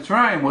Yetziat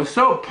Mitzrayim was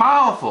so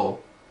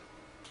powerful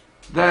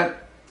that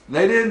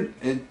they didn't,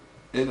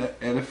 it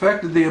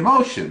affected the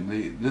emotion.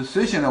 The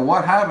decision of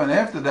what happened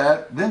after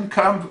that didn't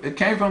come, it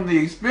came from the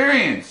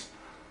experience,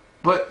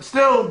 but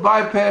still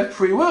bypassed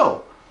free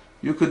will.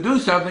 You could do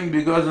something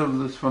because of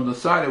this from the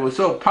side. It was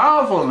so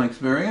powerful an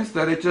experience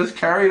that it just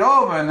carried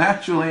over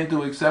naturally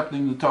into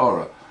accepting the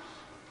Torah.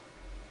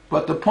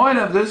 But the point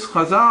of this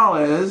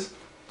Chazal is,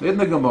 in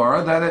the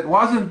Gemara, that it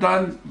wasn't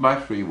done by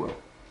free will.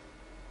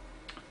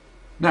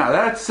 Now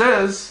that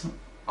says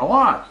a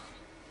lot.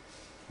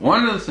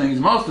 One of the things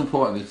most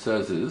important it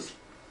says is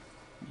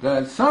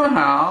that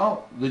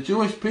somehow the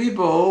Jewish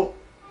people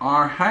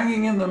are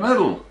hanging in the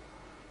middle.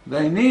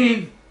 They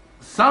need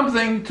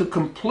something to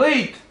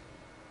complete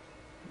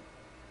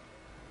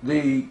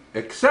the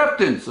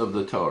acceptance of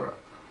the Torah.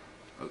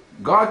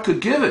 God could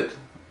give it,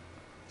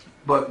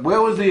 But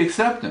where was the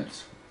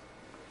acceptance?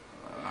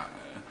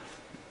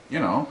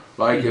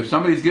 Like if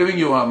somebody's giving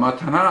you a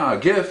matana, a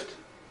gift,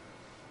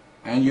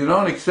 and you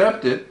don't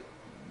accept it,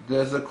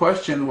 there's a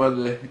question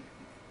whether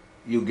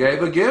you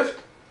gave a gift.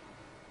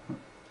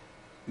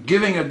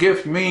 Giving a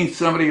gift means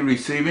somebody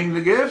receiving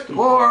the gift,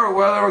 or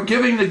whether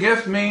giving the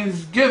gift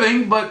means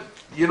giving, but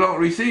you don't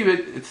receive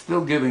it, it's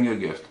still giving a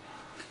gift.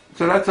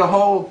 So that's a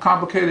whole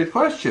complicated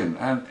question,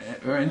 and a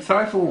very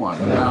insightful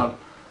one about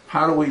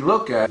how do we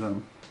look at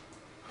them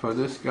for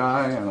this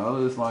guy and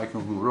others like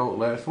him who wrote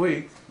last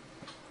week.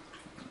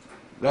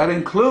 That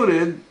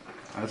included,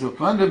 as a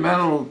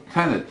fundamental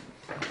tenet,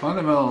 a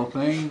fundamental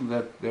thing,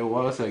 that there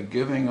was a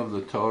giving of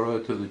the Torah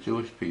to the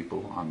Jewish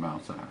people on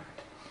Mount Sinai.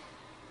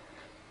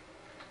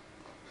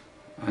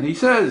 And he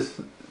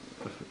says,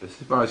 as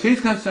far as he's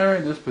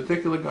concerned, this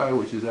particular guy,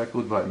 which is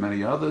echoed by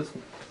many others,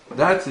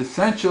 that's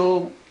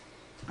essentially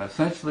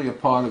a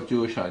part of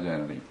Jewish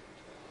identity.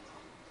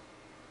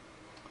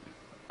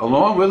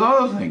 Along with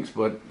other things,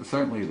 but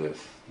certainly this.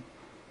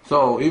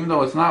 So, even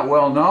though it's not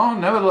well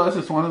known, nevertheless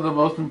it's one of the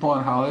most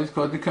important holidays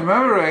because it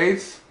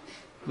commemorates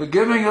the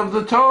giving of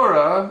the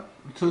Torah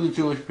to the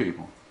Jewish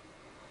people.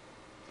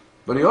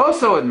 But he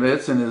also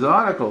admits in his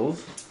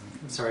articles...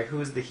 I'm sorry, who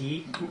is the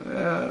he?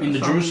 In the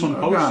Jerusalem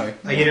Post? Guy.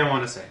 Oh, you didn't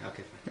want to say.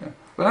 Okay. Yeah.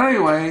 But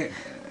anyway,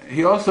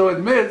 he also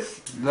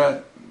admits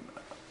that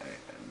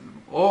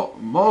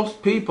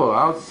most people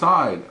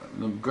outside,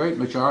 the great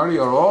majority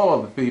or all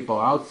of the people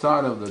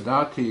outside of the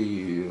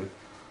Dati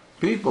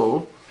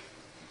people,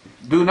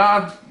 do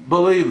not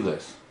believe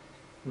this.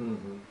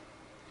 Mm-hmm.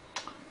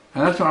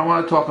 And that's what I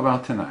want to talk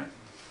about tonight.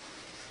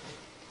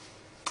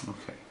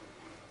 Okay.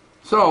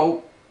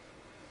 So,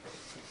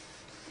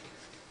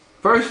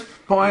 first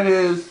point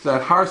is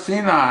that Har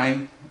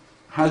Sinai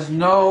has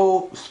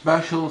no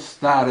special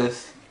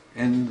status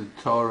in the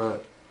Torah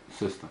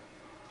system.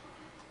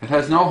 It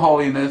has no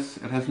holiness,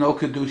 it has no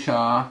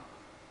Kedusha,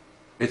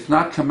 it's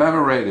not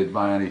commemorated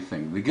by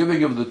anything. The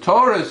giving of the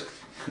Torah is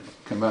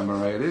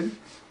commemorated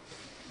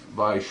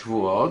by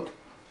Shavuot,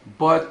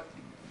 but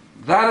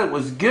that it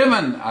was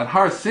given at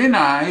Har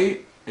Sinai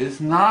is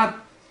not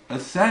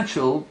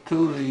essential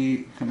to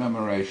the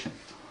commemoration.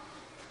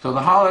 So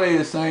the holiday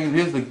is saying,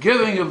 here's the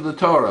giving of the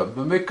Torah,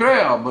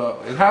 b'mikreo,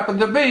 but it happened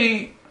to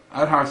be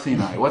at Har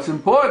Sinai. What's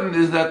important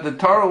is that the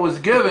Torah was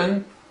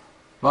given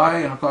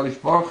by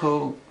HaKadosh Baruch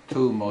Hu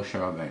to Moshe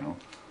Rabbeinu.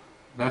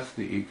 That's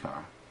the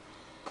Ikar.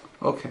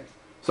 Okay.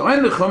 So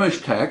in the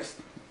Chumash text,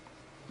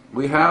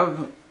 we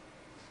have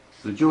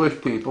the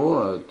Jewish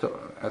people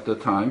at the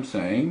time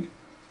saying,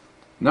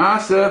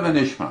 Na'aseh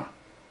v'nishma.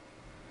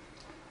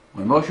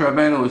 When Moshe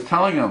Rabbeinu was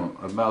telling them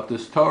about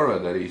this Torah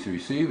that he's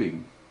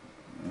receiving,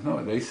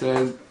 they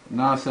said,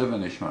 Na'aseh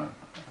v'nishma.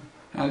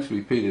 And it's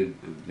repeated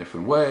a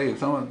different way and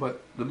so on,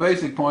 but the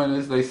basic point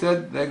is they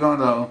said they're going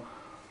to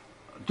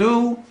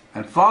do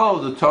and follow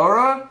the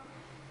Torah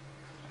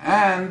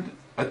and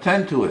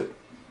attend to it.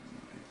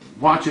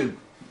 Watch it.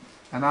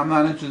 And I'm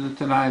not interested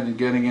tonight in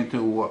getting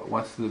into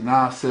what's the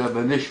Na'aseh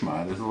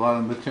v'nishma. There's a lot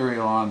of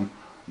material on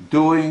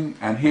doing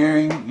and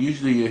hearing.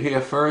 Usually you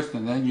hear first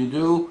and then you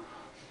do.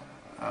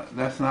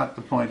 That's not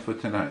the point for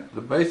tonight.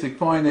 The basic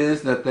point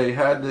is that they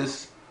had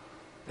this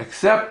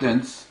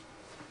acceptance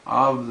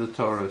of the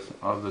Torah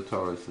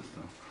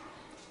system.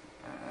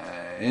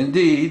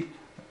 Indeed,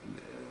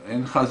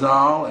 in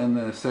Chazal, in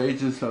the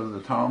sages of the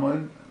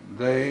Talmud,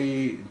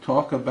 they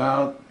talk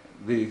about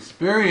the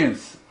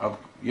experience of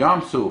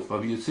Yam Suf,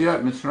 of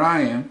Yetziat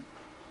Mitzrayim.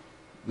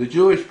 The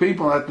Jewish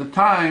people at the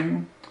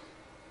time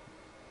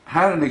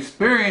had an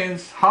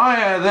experience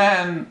higher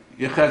than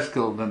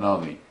Yechezkel the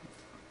Navi.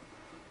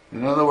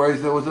 In other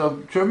words, there was a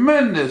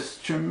tremendous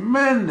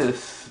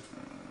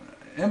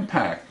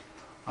impact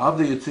of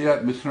the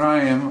Yetziat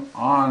Mitzrayim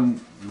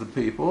on the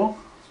people,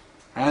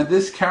 and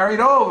this carried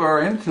over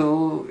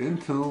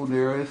into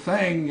their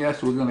saying,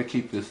 yes, we're going to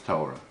keep this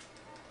Torah.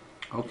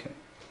 Okay.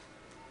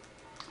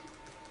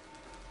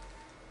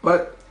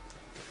 But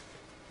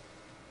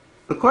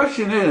the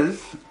question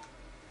is,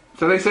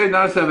 so they say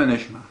Na'aseh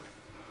v'nishma.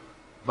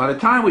 By the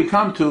time we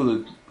come to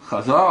the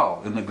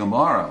Chazal in the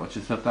Gemara, which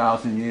is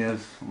 1,000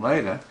 years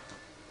later,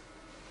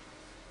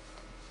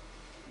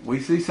 we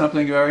see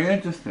something very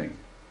interesting.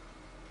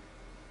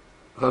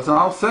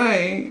 Chazal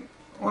say,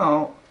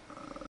 well,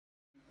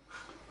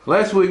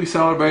 last week we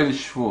celebrated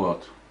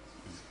Shavuot.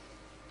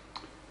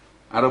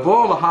 Out of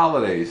all the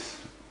holidays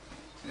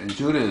in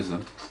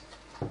Judaism,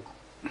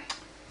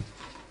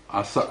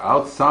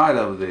 outside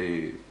of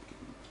the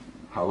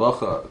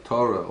Halacha,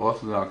 Torah,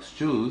 Orthodox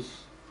Jews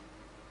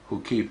who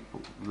keep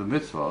the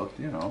mitzvot,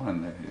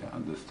 and they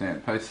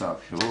understand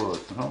Pesach, Shavuot,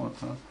 and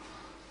so on.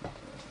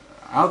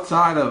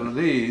 Outside of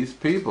these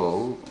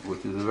people,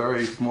 which is a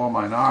very small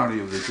minority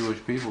of the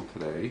Jewish people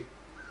today,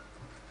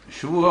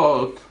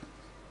 Shavuot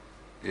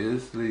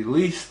is the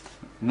least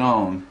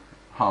known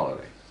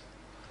holiday.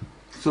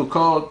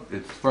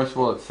 Sukkot, first of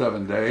all, it's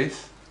 7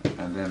 days,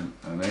 and then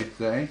an 8th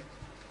day.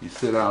 You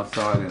sit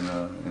outside in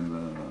the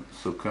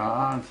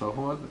sukkah and so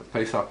forth. The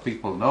Pesach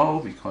people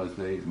know because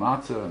they eat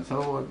matzah and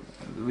so forth.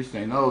 At least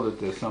they know that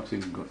there's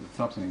something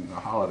a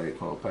holiday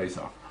called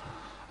Pesach.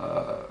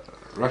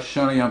 Rosh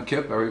Hashanah Yom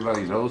Kippur,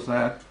 everybody knows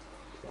that,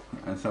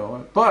 and so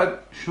on.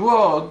 But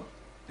Shavuot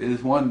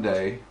is one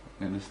day,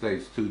 in the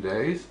States 2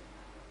 days,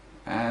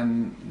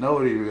 and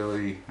nobody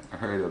really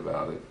heard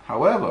about it.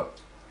 However,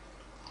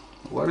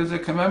 what does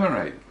it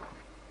commemorate?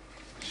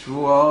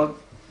 Shavuot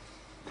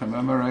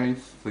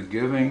commemorates the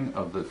giving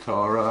of the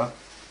Torah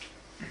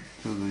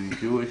to the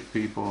Jewish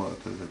people, or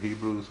to the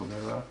Hebrews,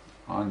 whatever,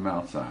 on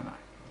Mount Sinai.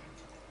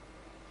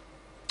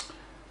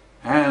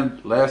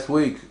 And last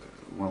week,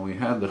 when we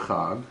had the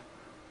Chag,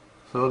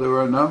 so there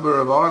were a number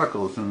of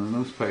articles in the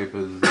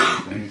newspapers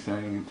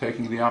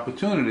taking the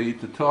opportunity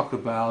to talk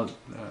about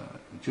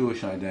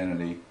Jewish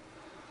identity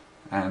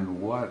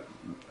and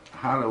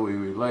how do we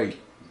relate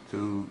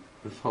to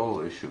this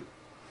whole issue.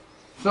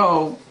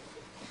 So,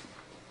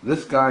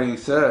 this guy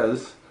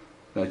says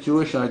that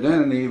Jewish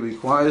identity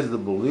requires the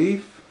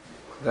belief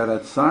that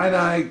at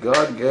Sinai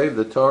God gave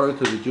the Torah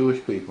to the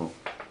Jewish people.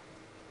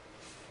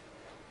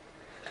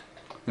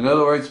 In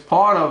other words,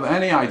 part of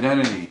any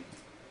identity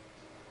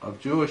of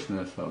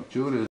Jewishness, of Judaism,